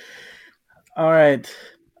 All right.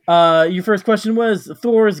 Your first question was,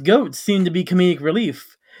 Thor's goats seem to be comedic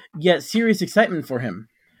relief, yet serious excitement for him.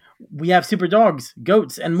 We have super dogs,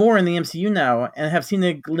 goats, and more in the MCU now, and have seen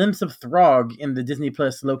a glimpse of Throg in the Disney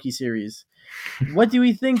Plus Loki series. What do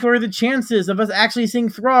we think are the chances of us actually seeing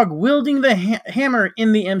Throg wielding the hammer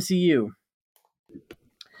in the MCU?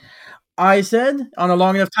 I said, on a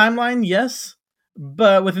long enough timeline, yes,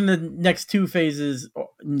 but within the next 2 phases,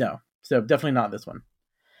 no. So definitely not this one.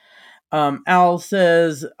 Al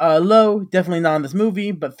says, low, definitely not in this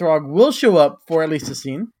movie, but Throg will show up for at least a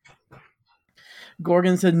scene.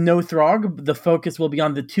 Gorgon said no Throg, the focus will be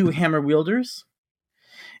on the 2 hammer wielders.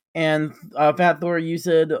 And Fat Thor, you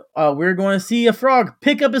said, we're going to see a frog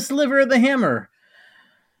pick up a sliver of the hammer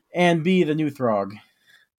and be the new Throg.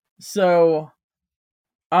 So,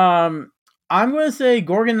 I'm going to say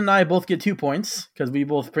Gorgon and I both get 2 points, because we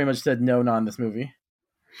both pretty much said no, not in this movie.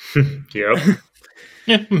 Yep.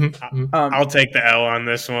 Yeah. I'll take the L on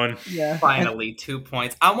this one. Yeah. Finally, 2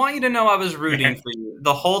 points. I want you to know I was rooting for you.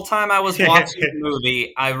 The whole time I was watching the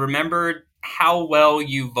movie, I remembered how well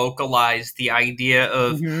you vocalized the idea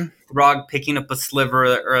of Throg picking up a sliver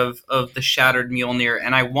of the shattered Mjolnir,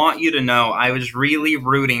 and I want you to know I was really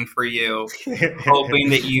rooting for you, hoping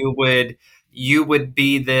that you would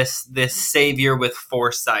be this savior with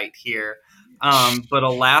foresight here. But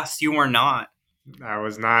alas, you were not. I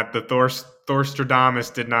was not. The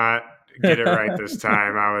Thorstradamus did not get it right this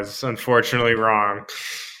time. I was unfortunately wrong.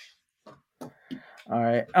 All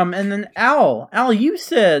right. And then Al, you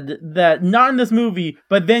said that not in this movie,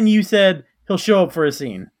 but then you said he'll show up for a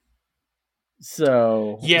scene.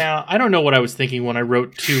 So yeah, I don't know what I was thinking when I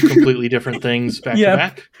wrote 2 completely different things back to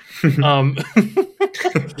back.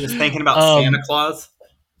 Just thinking about Santa Claus.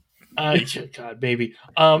 God, baby.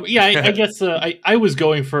 Yeah, I guess I was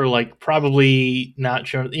going for like probably not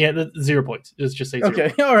sure. Yeah, 0 points. Let's just say 0.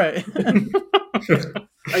 Okay, all right.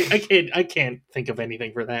 I can't think of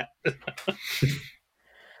anything for that.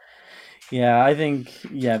 Yeah, I think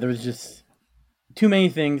there was just too many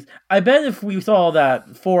things. I bet if we saw that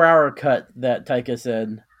 4-hour cut that Taika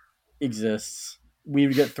said exists, we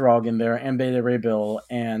would get Throg in there and Beta Ray Bill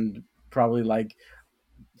and probably like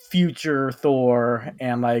future Thor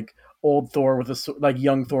and like old Thor with like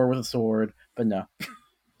young Thor with a sword, but no.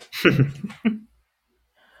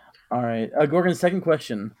 All right, Gorgon's second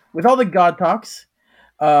question: with all the God talks,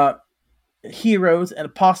 heroes, and a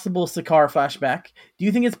possible Sakaar flashback, do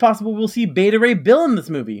you think it's possible we'll see Beta Ray Bill in this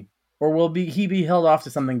movie, or will he be held off to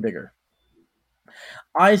something bigger?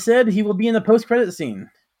 I said he will be in the post-credit scene.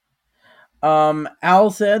 Al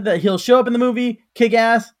said that he'll show up in the movie, kick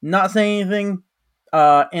ass, not say anything,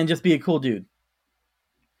 and just be a cool dude.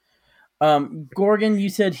 Gorgon, you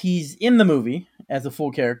said he's in the movie as a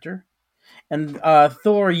full character. And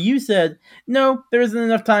Thor, you said, no, there isn't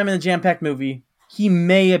enough time in a jam-packed movie. He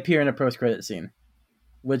may appear in a post-credit scene.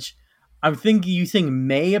 Which, I'm thinking you saying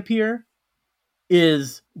may appear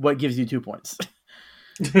is what gives you 2 points.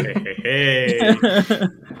 Hey.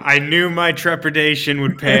 I knew my trepidation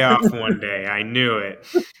would pay off one day. I knew it.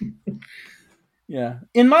 Yeah.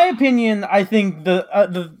 In my opinion, I think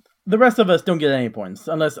the rest of us don't get any points,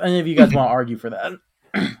 unless any of you guys want to argue for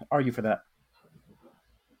that.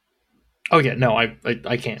 Oh yeah, no,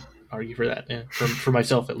 I can't argue for that. Yeah, for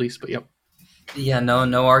myself at least. But yep. Yeah,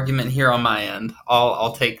 no argument here on my end.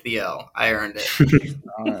 I'll take the L. I earned it.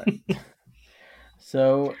 All right.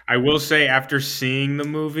 So I will say, after seeing the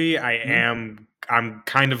movie, I'm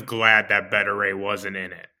kind of glad that Beta Ray wasn't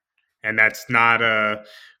in it, and that's not a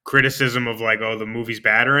criticism of like, oh, the movie's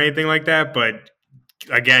bad or anything like that, but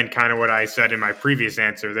again, kind of what I said in my previous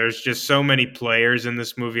answer, there's just so many players in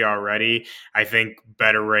this movie already. I think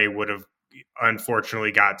Beta Ray would have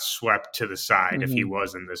unfortunately got swept to the side if he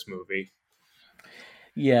was in this movie.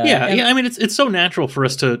 Yeah. I mean, it's so natural for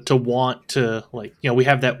us to want to, like, you know, we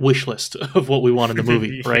have that wish list of what we want in the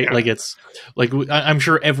movie, right? Yeah. Like, it's like I'm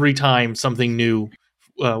sure every time something new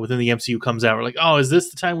within the MCU comes out, we're like, oh, is this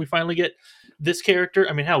the time we finally get this character?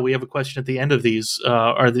 I mean, hell, we have a question at the end of these: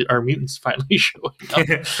 are mutants finally showing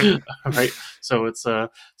up? Right. So it's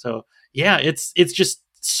it's just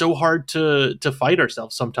so hard to fight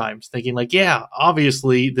ourselves sometimes, thinking like, yeah,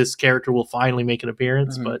 obviously this character will finally make an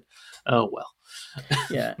appearance, but oh well.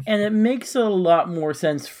 Yeah, and it makes a lot more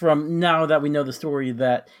sense from now that we know the story,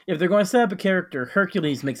 that if they're going to set up a character,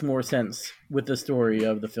 Hercules makes more sense with the story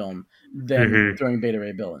of the film than throwing Beta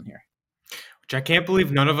Ray Bill in here. Which I can't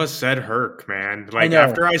believe none of us said Herc, man. Like,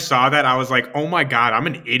 after I saw that, I was like, oh my god, I'm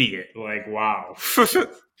an idiot. Like, wow.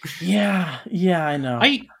 yeah, I know.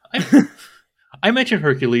 I mentioned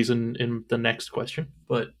Hercules in the next question,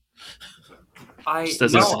 but just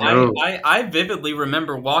as a scenario. I vividly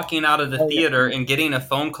remember walking out of the theater and getting a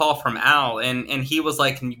phone call from Al, and he was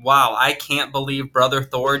like, "Wow, I can't believe Brother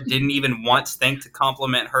Thor didn't even once think to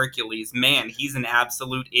compliment Hercules. Man, he's an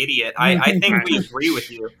absolute idiot." I think we agree with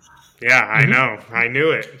you. Yeah, I know. I knew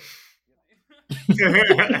it.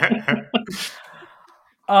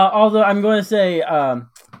 Although I'm going to say,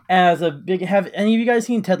 as a big, have any of you guys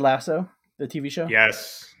seen Ted Lasso, the TV show?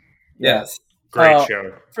 Yes. Yes. Great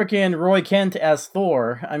show. Freaking Roy Kent as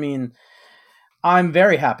Thor. I mean, I'm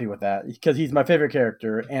very happy with that because he's my favorite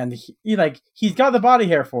character, and he's got the body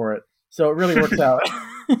hair for it, so it really works out.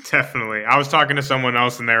 Definitely. I was talking to someone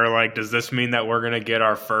else, and they were like, "Does this mean that we're gonna get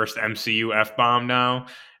our first MCU F-bomb now?"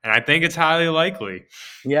 And I think it's highly likely.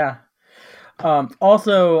 Yeah.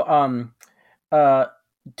 Also,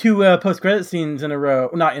 two post-credit scenes in a row.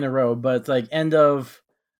 Not in a row, but it's like end of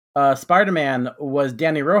Spider-Man was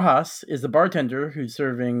Danny Rojas is the bartender who's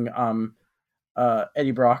serving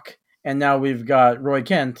Eddie Brock, and now we've got Roy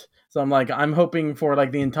Kent. So I'm hoping for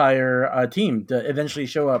like the entire team to eventually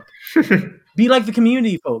show up, be like the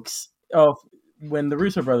Community folks when the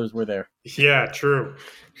Russo brothers were there. Yeah, true.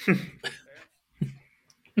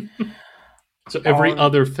 So every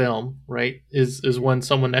other film, right, is when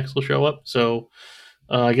someone next will show up. So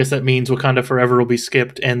I guess that means Wakanda Forever will be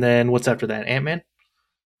skipped, and then what's after that? Ant-Man?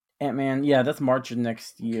 Ant-Man, yeah, that's March of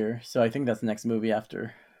next year. So I think that's the next movie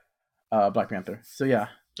after Black Panther. So yeah.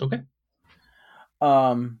 Okay.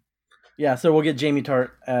 Yeah, so we'll get Jamie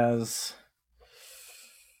Tart as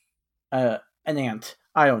an ant.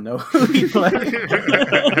 I don't know who he plays.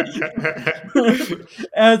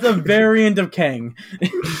 As a variant of Kang.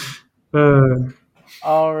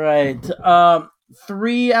 All right.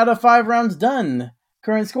 3 out of 5 rounds done.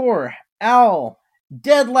 Current score: Al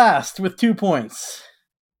dead last with 2 points.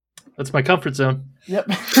 That's my comfort zone. Yep.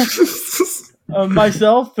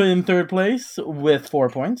 Myself in third place with 4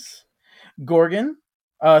 points. Gorgon,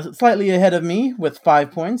 slightly ahead of me with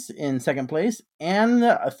 5 points in second place.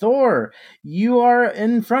 And Thor, you are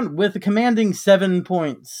in front with a commanding 7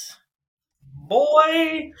 points.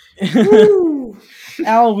 Boy!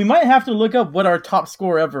 Al, we might have to look up what our top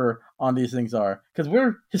score ever on these things are, because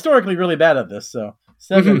we're historically really bad at this. So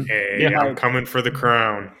 7. Hey, I'm coming for the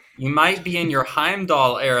crown. You might be in your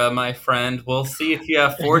Heimdall era, my friend. We'll see if you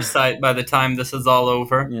have foresight by the time this is all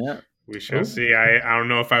over. Yeah. We shall see. I don't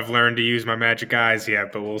know if I've learned to use my magic eyes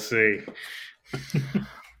yet, but we'll see.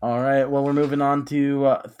 All right. Well, we're moving on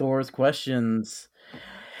to Thor's questions.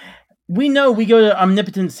 We know we go to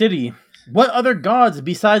Omnipotent City. What other gods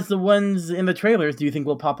besides the ones in the trailers do you think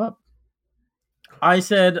will pop up? I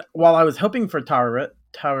said, while I was hoping for Taweret,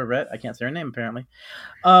 I can't say her name apparently,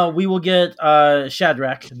 we will get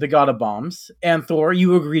Shadrach, the god of bombs. And Thor,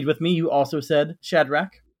 you agreed with me. You also said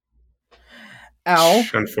Shadrach. Al.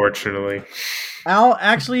 Unfortunately. Al,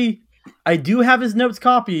 actually, I do have his notes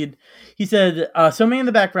copied. He said, so many in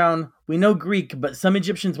the background. We know Greek, but some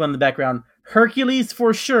Egyptians went in the background. Hercules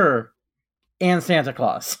for sure. And Santa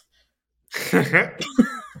Claus.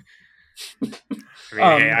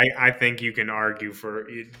 I think you can argue for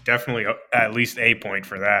definitely at least a point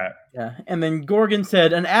for that. Yeah, and then Gorgon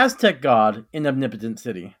said an Aztec god in Omnipotent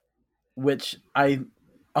City, which I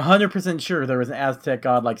 100% sure there was an Aztec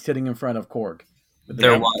god like sitting in front of Korg.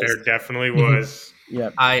 There definitely was.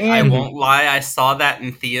 Yeah, I won't lie. I saw that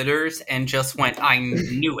in theaters and just went, I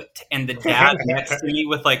knew it. And the dad next to me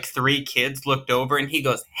with like 3 kids looked over and he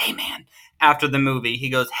goes, "Hey man," after the movie, he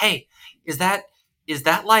goes, "Hey, is that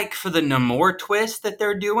like for the Namor twist that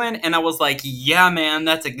they're doing?" And I was like, "Yeah, man,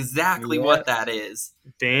 that's exactly what that is."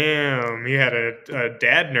 Damn, you had a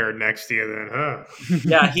dad nerd next to you then, huh?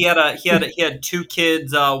 Yeah, he had 2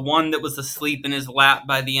 kids. One that was asleep in his lap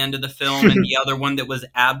by the end of the film, and the other one that was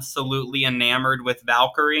absolutely enamored with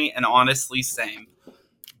Valkyrie. And honestly, same.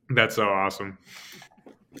 That's so awesome.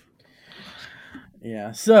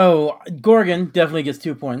 Yeah. So Gorgon definitely gets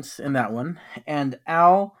 2 points in that one, and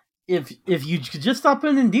Al, if you could just stop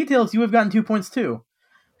putting in details, you would have gotten 2 points too.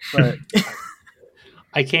 But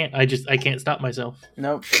I can't. I can't stop myself.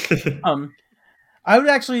 Nope. I would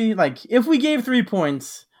actually if we gave 3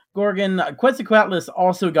 points. Gorgon, Quetzalcoatlus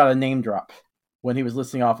also got a name drop when he was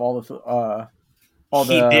listing off all the.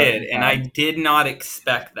 He did, and I did not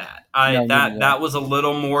expect that. That was a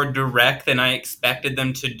little more direct than I expected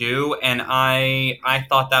them to do, and I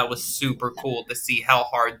thought that was super cool to see how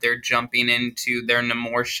hard they're jumping into their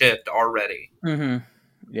Namor shift already. Mm-hmm.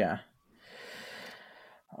 Yeah.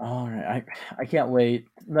 All right, I can't wait.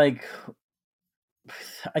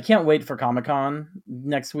 I can't wait for Comic-Con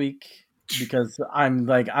next week. because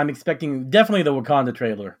I'm expecting definitely the Wakanda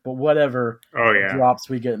trailer, but whatever Oh yeah. drops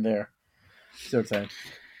we get in there. So excited.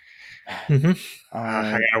 Mhm.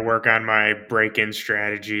 I gotta work on my break-in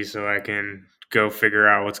strategy so I can go figure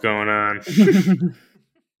out what's going on.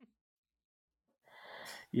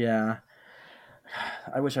 Yeah.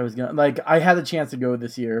 I wish I was gonna I had a chance to go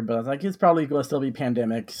this year, but I was like, it's probably gonna still be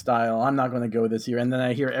pandemic style. I'm not gonna go this year. And then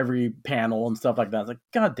I hear every panel and stuff like that. I was like,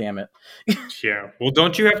 God damn it. Yeah. Well,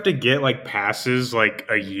 don't you have to get like passes like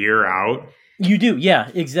a year out? You do,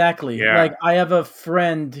 yeah, exactly. Yeah. Like I have a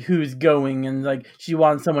friend who's going and like she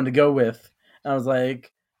wants someone to go with. And I was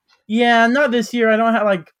like, yeah, not this year. I don't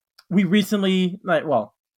have we recently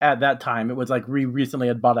at that time it was like we recently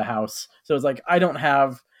had bought a house. So it's like I don't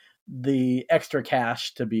have the extra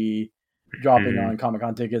cash to be dropping on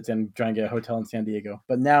Comic-Con tickets and trying to get a hotel in San Diego.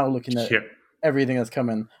 But now looking at everything that's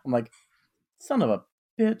coming, I'm like, son of a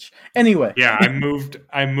bitch. Anyway. Yeah, I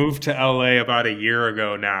moved to LA about a year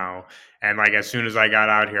ago now. And like as soon as I got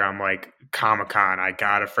out here, I'm like, Comic-Con, I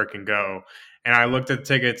gotta freaking go. And I looked at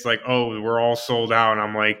tickets like, oh, we're all sold out. And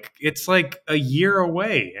I'm like, it's like a year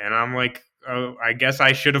away. And I'm like, oh, I guess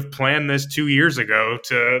I should have planned this 2 years ago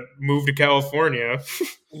to move to California.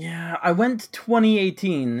 Yeah, I went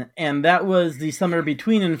 2018, and that was the summer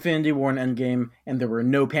between Infinity War and Endgame, and there were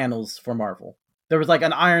no panels for Marvel. There was like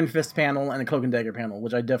an Iron Fist panel and a Cloak and Dagger panel,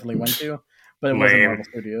 which I definitely went to, but it wasn't Marvel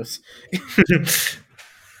Studios.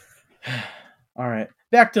 All right,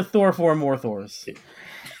 back to Thor 4 more Thors.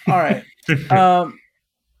 All right.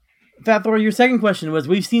 Fat Thor, your second question was,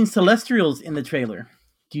 we've seen Celestials in the trailer.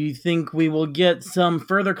 Do you think we will get some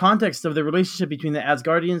further context of the relationship between the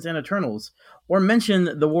Asgardians and Eternals, or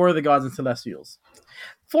mention the War of the Gods and Celestials?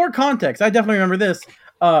 For context, I definitely remember this.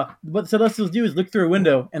 What Celestials do is look through a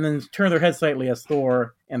window and then turn their head slightly as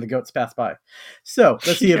Thor and the goats pass by. So,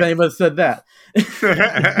 let's see if anyone said that.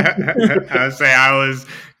 I would say I was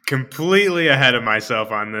completely ahead of myself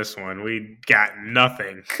on this one. We got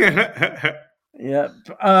nothing. Yep.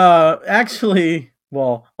 Actually,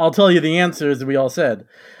 well, I'll tell you the answers that we all said.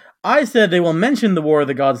 I said they will mention the War of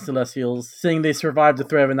the Gods and Celestials, saying they survived the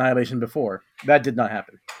threat of annihilation before. That did not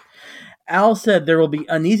happen. Al said there will be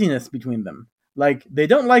uneasiness between them. Like, they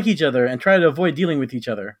don't like each other and try to avoid dealing with each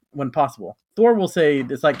other when possible. Thor will say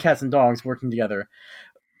it's like cats and dogs working together,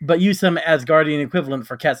 but use some Asgardian equivalent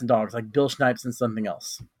for cats and dogs, like Bill Snipes and something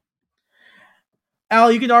else. Al,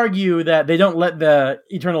 you could argue that they don't let the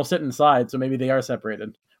Eternals sit inside, so maybe they are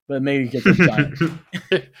separated. But maybe you get this giant.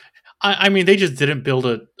 I mean, they just didn't build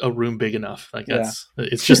a room big enough. Like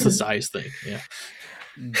it's just the size thing. Yeah.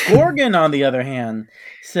 Gorgon, on the other hand,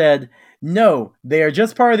 said, no, they are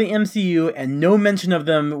just part of the MCU, and no mention of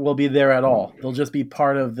them will be there at all. They'll just be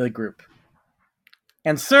part of the group.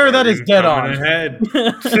 And sir, that is dead on.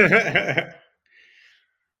 Ahead.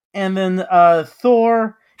 And then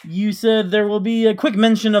Thor, you said there will be a quick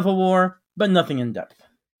mention of a war, but nothing in depth.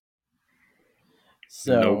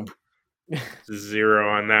 So, nope. 0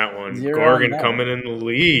 on that one. 0 Gorgon on that coming in the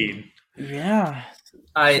lead. Yeah.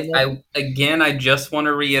 I just want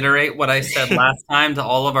to reiterate what I said last time to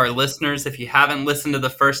all of our listeners. If you haven't listened to the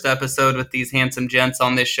first episode with these handsome gents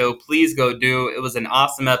on this show, please go do. It was an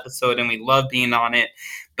awesome episode and we love being on it.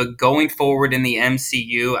 But going forward in the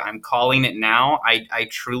MCU, I'm calling it now. I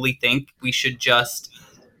truly think we should just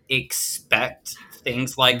expect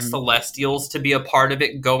things like Celestials to be a part of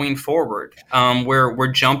it going forward.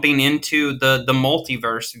 We're jumping into the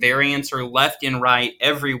multiverse. Variants are left and right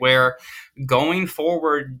everywhere. Going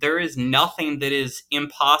forward, there is nothing that is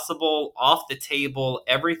impossible, off the table.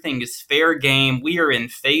 Everything is fair game. We are in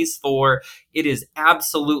phase 4. It is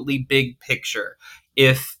absolutely big picture.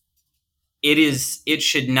 If it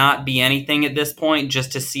should not be anything at this point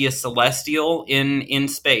just to see a Celestial in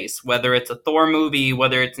space, whether it's a Thor movie,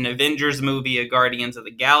 whether it's an Avengers movie, a Guardians of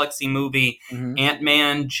the Galaxy movie,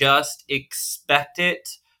 Ant-Man, just expect it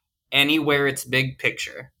anywhere it's big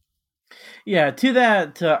picture. Yeah, to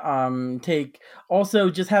that take, also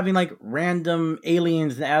just having like random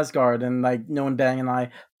aliens in Asgard and like no one batting an eye.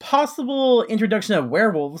 Possible introduction of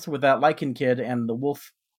werewolves with that Lycan kid and the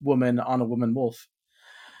wolf woman on a woman wolf.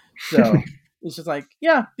 So it's just like,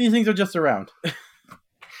 yeah, these things are just around.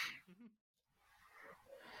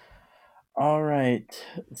 All right.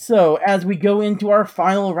 So as we go into our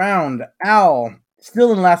final round, Al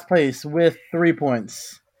still in last place with 3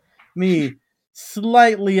 points. Me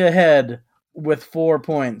slightly ahead with 4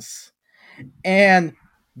 points. And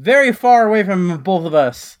very far away from both of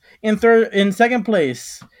us. In second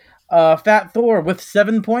place, Fat Thor with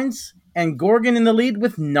 7 points, and Gorgon in the lead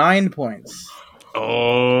with 9 points.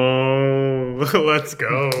 Oh, let's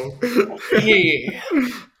go. Yeah.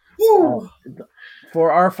 Woo.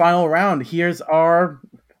 for our final round, here's our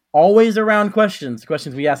always around questions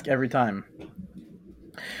we ask every time.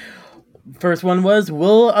 First one was,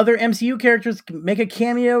 will other MCU characters make a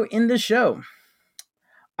cameo in the show?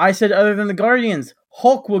 I said other than the Guardians,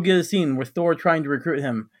 Hulk will get a scene with Thor trying to recruit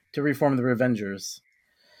him to reform the Revengers.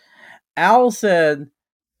 Al said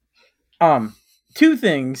two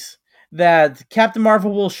things, that Captain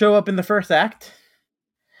Marvel will show up in the first act,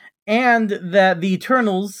 and that the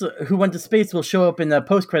Eternals who went to space will show up in the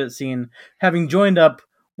post-credit scene, having joined up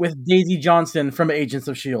with Daisy Johnson from Agents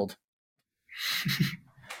of S.H.I.E.L.D.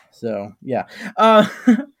 So, yeah.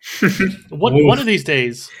 One of these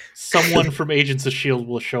days, someone from Agents of S.H.I.E.L.D.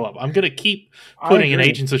 will show up. I'm going to keep putting an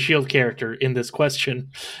Agents of S.H.I.E.L.D. character in this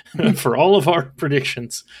question for all of our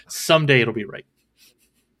predictions. Someday it'll be right.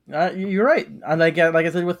 You're right. Like I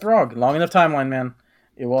said with Throg, long enough timeline, man.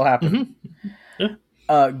 It will happen. Mm-hmm.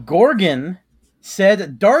 Yeah. Gorgon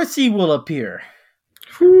said Darcy will appear.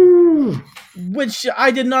 Whew. Which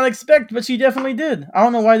I did not expect, but she definitely did. I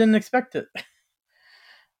don't know why I didn't expect it.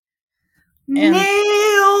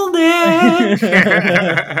 Nailed it!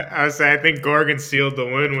 I think Gorgon sealed the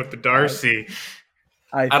win with the Darcy.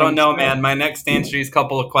 I don't know, man. My next answer to these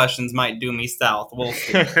couple of questions might do me south. We'll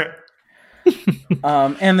see.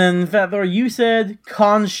 And then Fat Thor, you said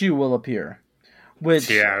Khonshu will appear. Which,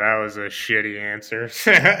 yeah, that was a shitty answer.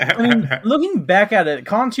 I mean, looking back at it,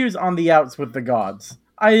 Khonshu's on the outs with the gods.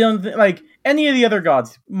 I don't think any of the other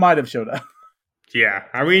gods might have showed up. Yeah,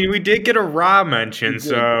 I mean, we did get a Ra mention,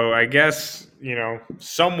 so I guess,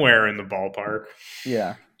 somewhere in the ballpark.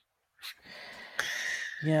 Yeah.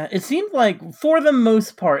 Yeah, it seemed like, for the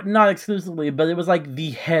most part, not exclusively, but it was like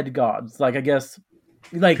the head gods. Like, I guess,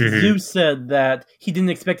 Zeus said that he didn't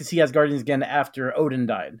expect to see Asgardians again after Odin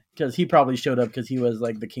died, because he probably showed up because he was,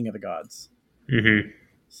 like, the king of the gods. Mm-hmm.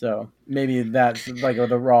 So, maybe that's, like,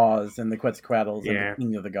 the Raws and the Quetzalcoatl's and the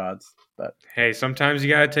king of the gods. But hey, sometimes you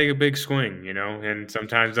gotta take a big swing, and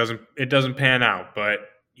sometimes it doesn't pan out, but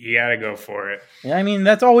you gotta go for it. Yeah, I mean,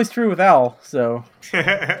 that's always true with Al, so.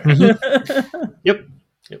 Yep.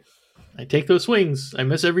 I take those swings. I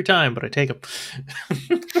miss every time, but I take them.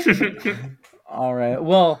 All right.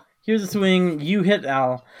 Well, here's a swing. You hit,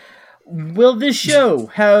 Al. Will this show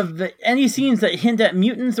have any scenes that hint at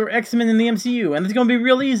mutants or X-Men in the MCU? And it's going to be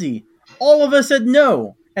real easy. All of us said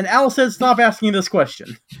no. And Al said stop asking this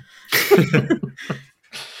question.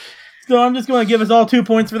 So I'm just going to give us all 2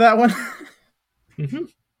 points for that one. Mm-hmm.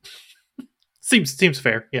 Seems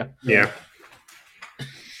fair. Yeah.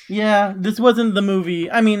 Yeah, this wasn't the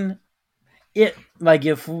movie. I mean, if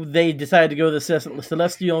they decided to go the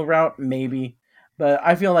Celestial route, maybe. But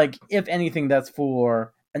I feel like, if anything, that's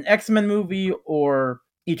for an X-Men movie or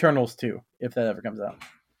Eternals 2, if that ever comes out.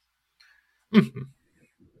 Mm-hmm.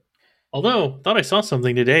 Although, thought I saw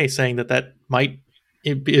something today saying that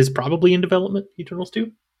it is probably in development, Eternals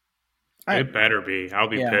 2. It better be. I'll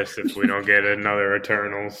be pissed if we don't get another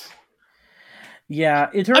Eternals. Yeah,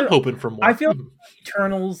 I'm hoping for more. I feel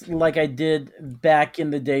Eternals like I did back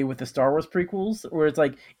in the day with the Star Wars prequels, where it's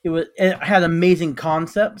like it had amazing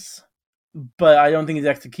concepts, but I don't think its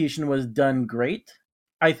execution was done great.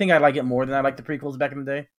 I think I like it more than I liked the prequels back in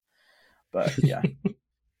the day. But yeah,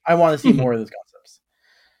 I want to see more of those concepts.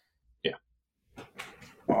 Yeah.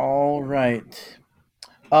 All right.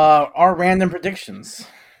 Our random predictions,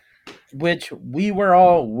 which we were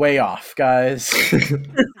all way off, guys.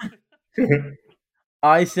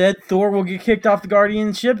 I said Thor will get kicked off the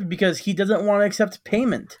Guardian ship because he doesn't want to accept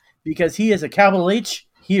payment because he is a capital H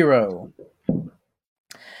hero.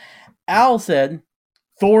 Al said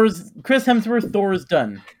Chris Hemsworth, Thor is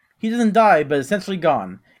done. He doesn't die, but essentially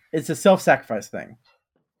gone. It's a self-sacrifice thing.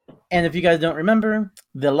 And if you guys don't remember,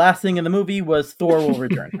 the last thing in the movie was Thor will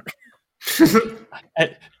return.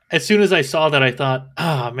 As soon as I saw that, I thought,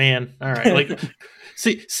 man, all right. Like,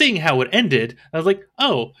 seeing how it ended, I was like,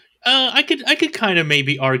 I could kind of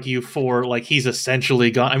maybe argue for, like, he's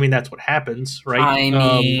essentially gone. I mean, that's what happens, right? I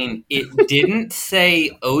mean, it didn't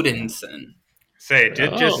say Odinson. It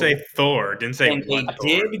did just say Thor. It didn't say and they Thor.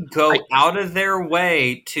 did go out of their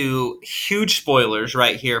way to, huge spoilers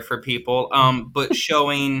right here for people, but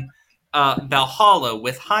showing Valhalla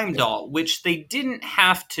with Heimdall, which they didn't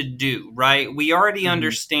have to do, right? We already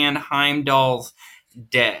understand Heimdall's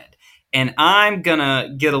dead. And I'm going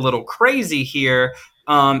to get a little crazy here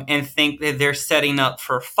and think that they're setting up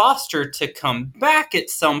for Foster to come back at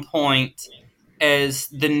some point as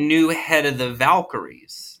the new head of the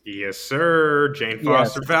Valkyries. Yes, sir. Jane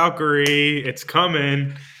Foster Valkyrie. It's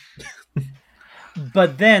coming.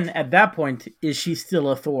 But then, at that point, is she still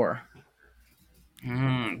a Thor?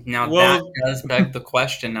 Now that does beg the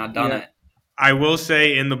question. Now, done it. I will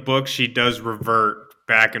say in the book she does revert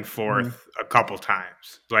back and forth a couple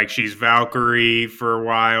times. Like she's Valkyrie for a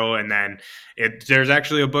while, and then there's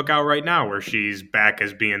actually a book out right now where she's back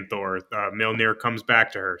as being Thor. Mjolnir comes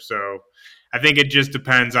back to her, so I think it just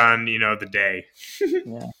depends on the day.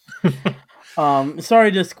 Yeah.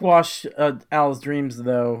 Sorry to squash Al's dreams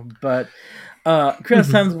though, but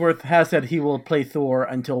Chris Hemsworth has said he will play Thor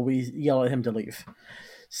until we yell at him to leave.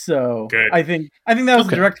 So Good. I think that was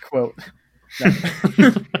a direct quote.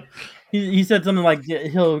 No. He said something like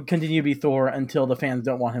he'll continue to be Thor until the fans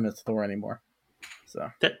don't want him as Thor anymore. So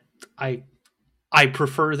that I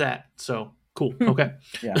prefer that. So cool. Okay.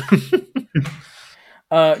 Yeah.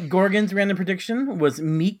 Gorgon's random prediction was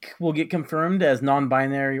Meek will get confirmed as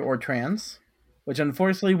non-binary or trans, which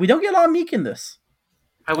unfortunately we don't get a lot of Meek in this.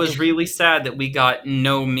 I was really sad that we got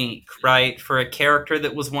no Meek, right? For a character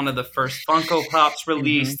that was one of the first Funko Pops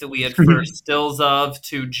released that we had first stills of,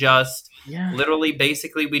 to just literally,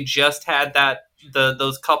 basically, we just had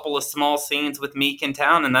those couple of small scenes with Meek in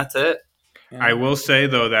town, and that's it. Yeah. I will say,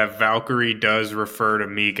 though, that Valkyrie does refer to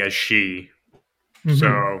Meek as she.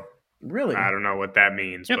 So, really, I don't know what that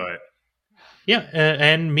means, but... Yeah,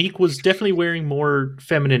 and Meek was definitely wearing more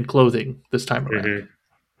feminine clothing this time around.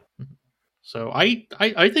 So I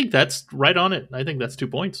think that's right on it. I think that's 2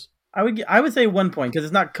 points. I would say 1 point because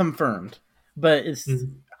it's not confirmed, but it's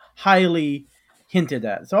highly hinted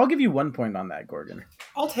at. So I'll give you 1 point on that, Gorgon.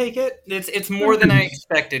 I'll take it. It's more than I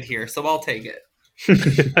expected here, so I'll take it.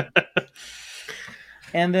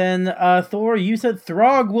 And then Thor, you said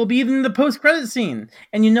Throg will be in the post-credit scene,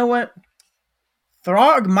 and you know what?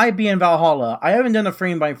 Throg might be in Valhalla. I haven't done a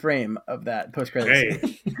frame by frame of that post-credit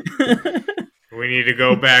scene. We need to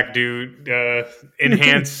go back, dude.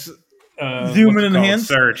 Enhance. Zoom and enhance?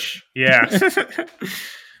 Search. Yeah.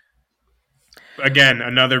 Again,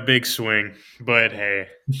 another big swing, but hey.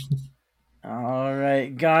 All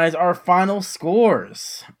right, guys, our final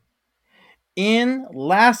scores. In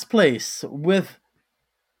last place with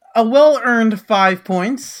a well-earned 5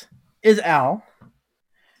 points is Al.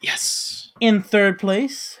 Yes. In third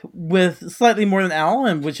place with slightly more than Al,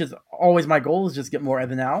 and which is always my goal, is just get more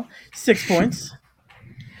than Al. 6 points.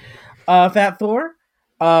 Fat Thor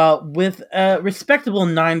with a respectable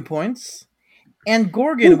 9 points. And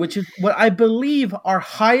Gorgon, which is what I believe our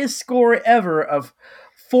highest score ever of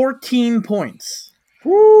 14 points.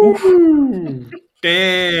 Woo!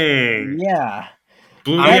 Dang. Yeah.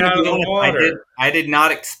 Blew me out of the water. I did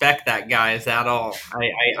not expect that, guys, at all.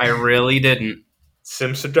 I really didn't.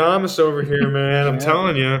 Simsadamus over here, man. I'm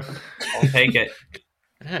telling you. I'll take it.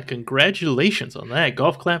 Yeah, congratulations on that.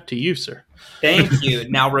 Golf clap to you, sir. Thank you.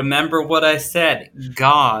 Now remember what I said.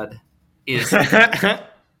 God is okay,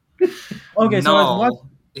 so what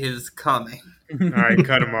is coming. All right,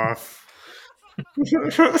 cut him off.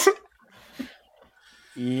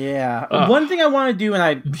 Yeah. One thing I want to do, and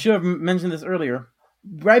I should have mentioned this earlier,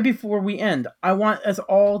 right before we end, I want us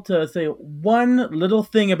all to say one little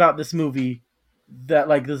thing about this movie that,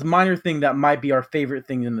 like, this minor thing that might be our favorite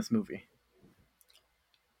thing in this movie.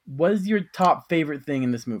 What is your top favorite thing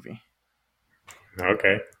in this movie?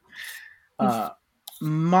 Okay. I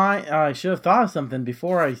should have thought of something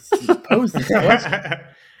before I posed this question.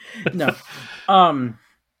 No.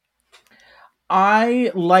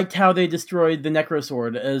 I liked how they destroyed the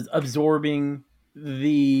Necrosword as absorbing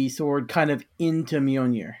the sword kind of into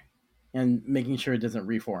Mjolnir and making sure it doesn't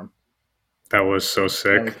reform. That was so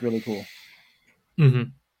sick. That was really cool.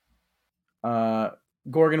 Mm-hmm.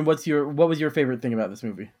 Gorgon, what was your favorite thing about this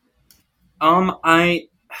movie? I'm going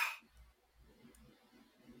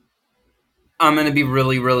to be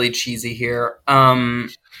really, really cheesy here. When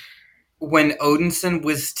Odinson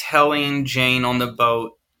was telling Jane on the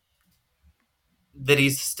boat that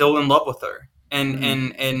he's still in love with her.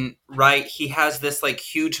 And right, he has this like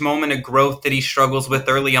huge moment of growth that he struggles with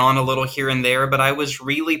early on, a little here and there. But I was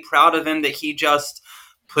really proud of him that he just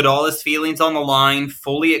put all his feelings on the line,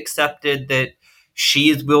 fully accepted that she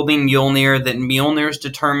is wielding Mjolnir, that Mjolnir's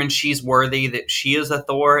determined she's worthy, that she is a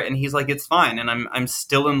Thor, and he's like, it's fine, and I'm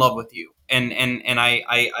still in love with you, and I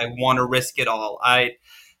want to risk it all. I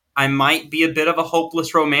might be a bit of a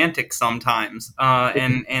hopeless romantic sometimes,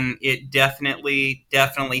 and it definitely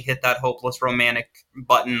hit that hopeless romantic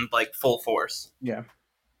button like full force. Yeah,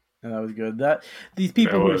 and that was good. These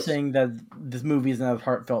people who are saying that this movie isn't as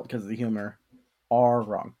heartfelt because of the humor are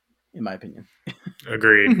wrong, in my opinion.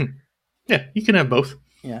 Agreed. Yeah, you can have both.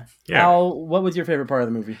 Yeah. Al, what was your favorite part of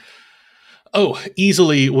the movie? Oh,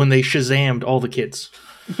 easily when they Shazammed all the kids.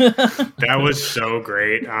 That was so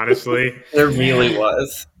great, honestly. There really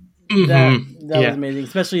was. That was amazing,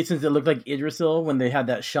 especially since it looked like Idrisil when they had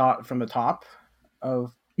that shot from the top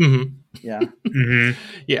of Mm-hmm. Yeah. Mm-hmm.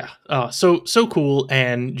 Yeah. So cool,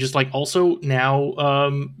 and just like also now,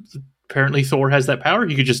 apparently Thor has that power.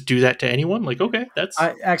 You could just do that to anyone. Like, okay, that's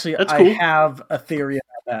I cool. have a theory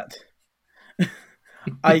about that.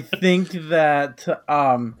 I think that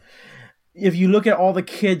if you look at all the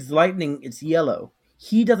kids' lightning, it's yellow.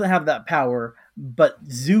 He doesn't have that power, but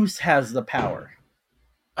Zeus has the power.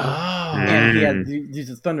 Oh. And he had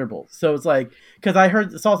Zeus's thunderbolt. So it's like, because I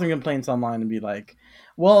saw some complaints online and be like,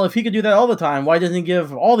 well, if he could do that all the time, why doesn't he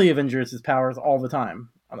give all the Avengers his powers all the time?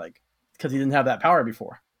 I'm like, because he didn't have that power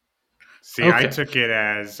before. See, I took it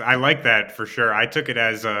as, I like that for sure. I took it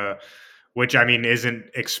as which I mean isn't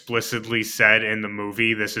explicitly said in the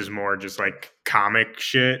movie. This is more just like comic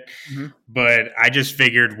shit. Mm-hmm. But I just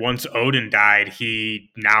figured once Odin died, he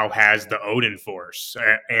now has the Odin force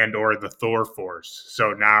and or the Thor force.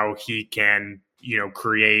 So now he can,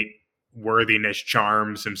 create worthiness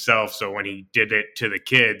charms himself. So when he did it to the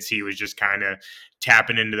kids, he was just kind of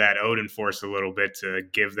tapping into that Odin force a little bit to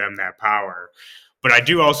give them that power. But I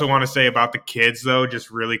do also want to say about the kids, though,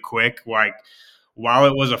 just really quick, like, while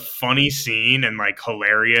it was a funny scene and like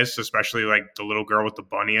hilarious, especially like the little girl with the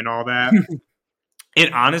bunny and all that,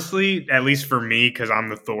 it honestly, at least for me, because I'm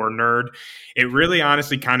the Thor nerd, it really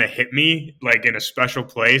honestly kind of hit me like in a special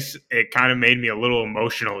place. It kind of made me a little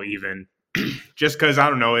emotional even just because, I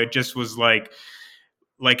don't know, it just was like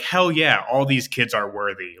hell yeah, all these kids are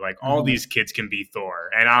worthy. Like all these kids can be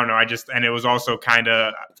Thor. And I don't know, and it was also kind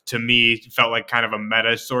of, to me, felt like kind of a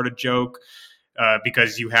meta sort of joke.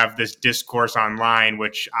 Because you have this discourse online,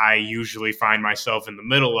 which I usually find myself in the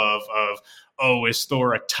middle of, oh, is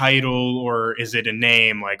Thor a title or is it a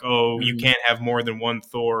name? Like, oh, you can't have more than one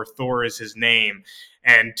Thor. Thor is his name.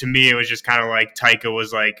 And to me, it was just kind of like Taika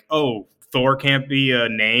was like, oh, Thor can't be a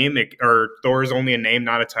name, or Thor is only a name,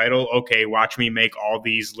 not a title. Okay, watch me make all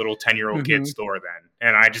these little 10-year-old kids Thor then.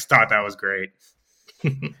 And I just thought that was great.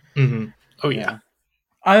 Mm-hmm. Oh, yeah.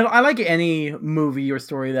 I like any movie or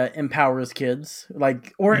story that empowers kids,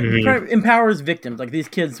 like, or empowers victims. Like, these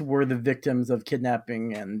kids were the victims of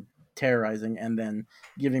kidnapping and terrorizing, and then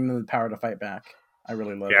giving them the power to fight back. I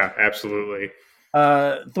really love it. Yeah, absolutely.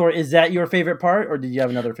 Thor, is that your favorite part, or did you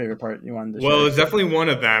have another favorite part you wanted to share? Well, it's definitely one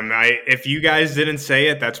of them. If you guys didn't say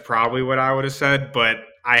it, that's probably what I would have said. But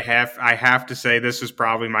I have to say this is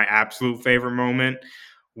probably my absolute favorite moment,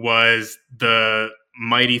 was the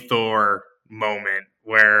Mighty Thor moment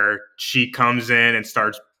where she comes in and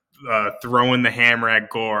starts throwing the hammer at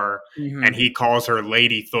Gore, and he calls her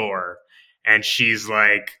Lady Thor. And she's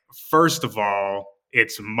like, first of all,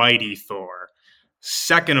 it's Mighty Thor.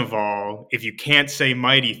 Second of all, if you can't say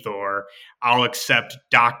Mighty Thor, I'll accept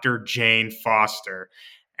Dr. Jane Foster.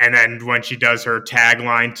 And then when she does her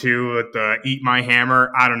tagline too, with the Eat My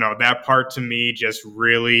Hammer, I don't know, that part to me just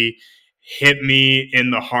really hit me in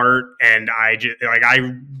the heart. And I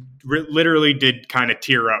literally did kind of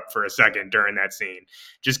tear up for a second during that scene,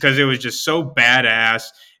 just because it was just so badass.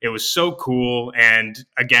 It was so cool. And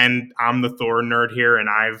again, I'm the Thor nerd here, and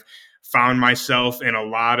I've found myself in a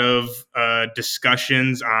lot of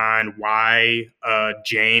discussions on why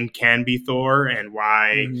Jane can be Thor, and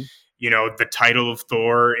why the title of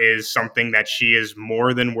Thor is something that she is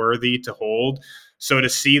more than worthy to hold. So to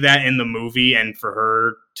see that in the movie, and for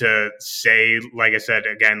her to say, like I said,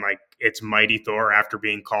 again, like, it's Mighty Thor after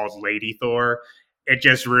being called Lady Thor, it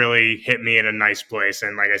just really hit me in a nice place.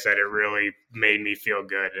 And like I said, it really made me feel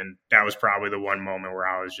good. And that was probably the one moment where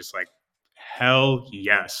I was just like, hell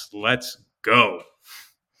yes, let's go.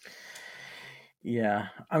 Yeah,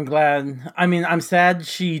 I'm glad. I mean, I'm sad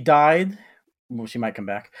she died. Well, she might come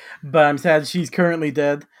back, but I'm sad she's currently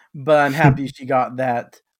dead. But I'm happy she got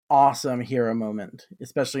that awesome hero moment,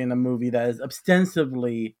 especially in a movie that is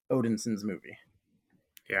ostensibly Odinson's movie.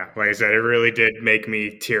 Yeah, like I said, it really did make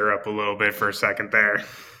me tear up a little bit for a second there.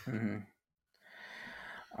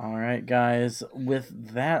 All right, guys.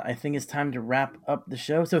 With that, I think it's time to wrap up the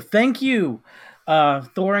show. So thank you,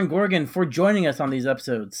 Thor and Gorgon, for joining us on these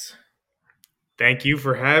episodes. Thank you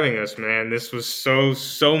for having us, man. This was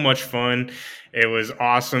so much fun. It was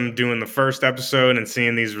awesome doing the first episode, and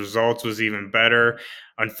seeing these results was even better.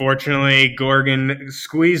 Unfortunately, Gorgon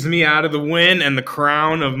squeezed me out of the win and the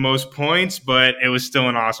crown of most points, but it was still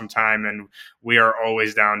an awesome time, and we are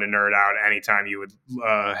always down to nerd out anytime you would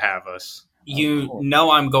have us.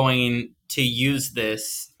 I'm going to use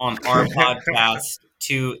this on our podcast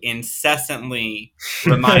to incessantly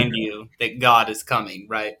remind you that God is coming,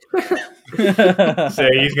 right? Say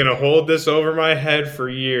he's going to hold this over my head for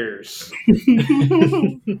years.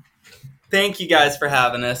 Thank you guys for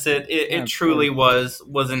having us. It truly was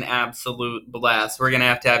an absolute blast. We're going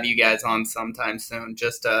to have you guys on sometime soon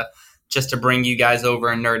just to just to bring you guys over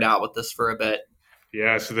and nerd out with us for a bit.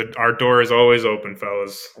 Yeah, so our door is always open,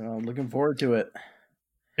 fellas. Looking forward to it.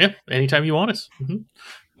 Yeah, anytime you want us. Mm-hmm.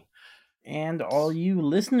 And all you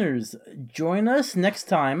listeners, join us next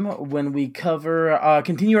time when we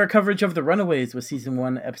continue our coverage of The Runaways with Season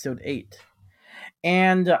 1, Episode 8.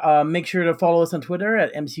 And make sure to follow us on Twitter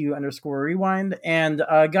at MCU_rewind. And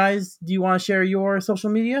guys, do you want to share your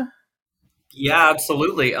social media? Yeah,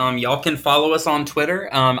 absolutely. Y'all can follow us on Twitter.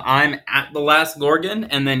 I'm at The Last Gorgon,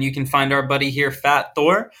 and then you can find our buddy here, Fat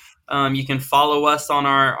Thor. You can follow us on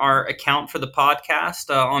our account for the podcast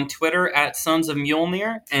on Twitter at Sons of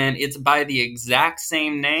Mjolnir, and it's by the exact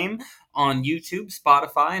same name on YouTube,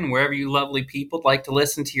 Spotify, and wherever you lovely people like to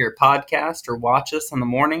listen to your podcast or watch us in the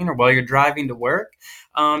morning or while you're driving to work.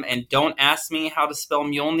 And don't ask me how to spell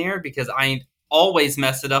Mjolnir because I always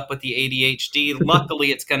mess it up with the ADHD.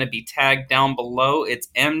 Luckily, it's going to be tagged down below. It's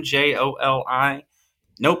MJOLI.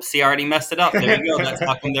 Nope, see, I already messed it up. There you go. That's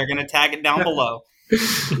how come they're going to tag it down below.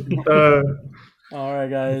 All right,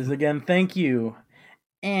 guys. Again, thank you.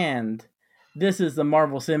 And this is the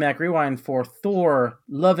Marvel Cinematic Rewind for Thor: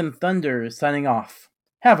 Love and Thunder signing off.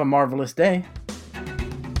 Have a marvelous day.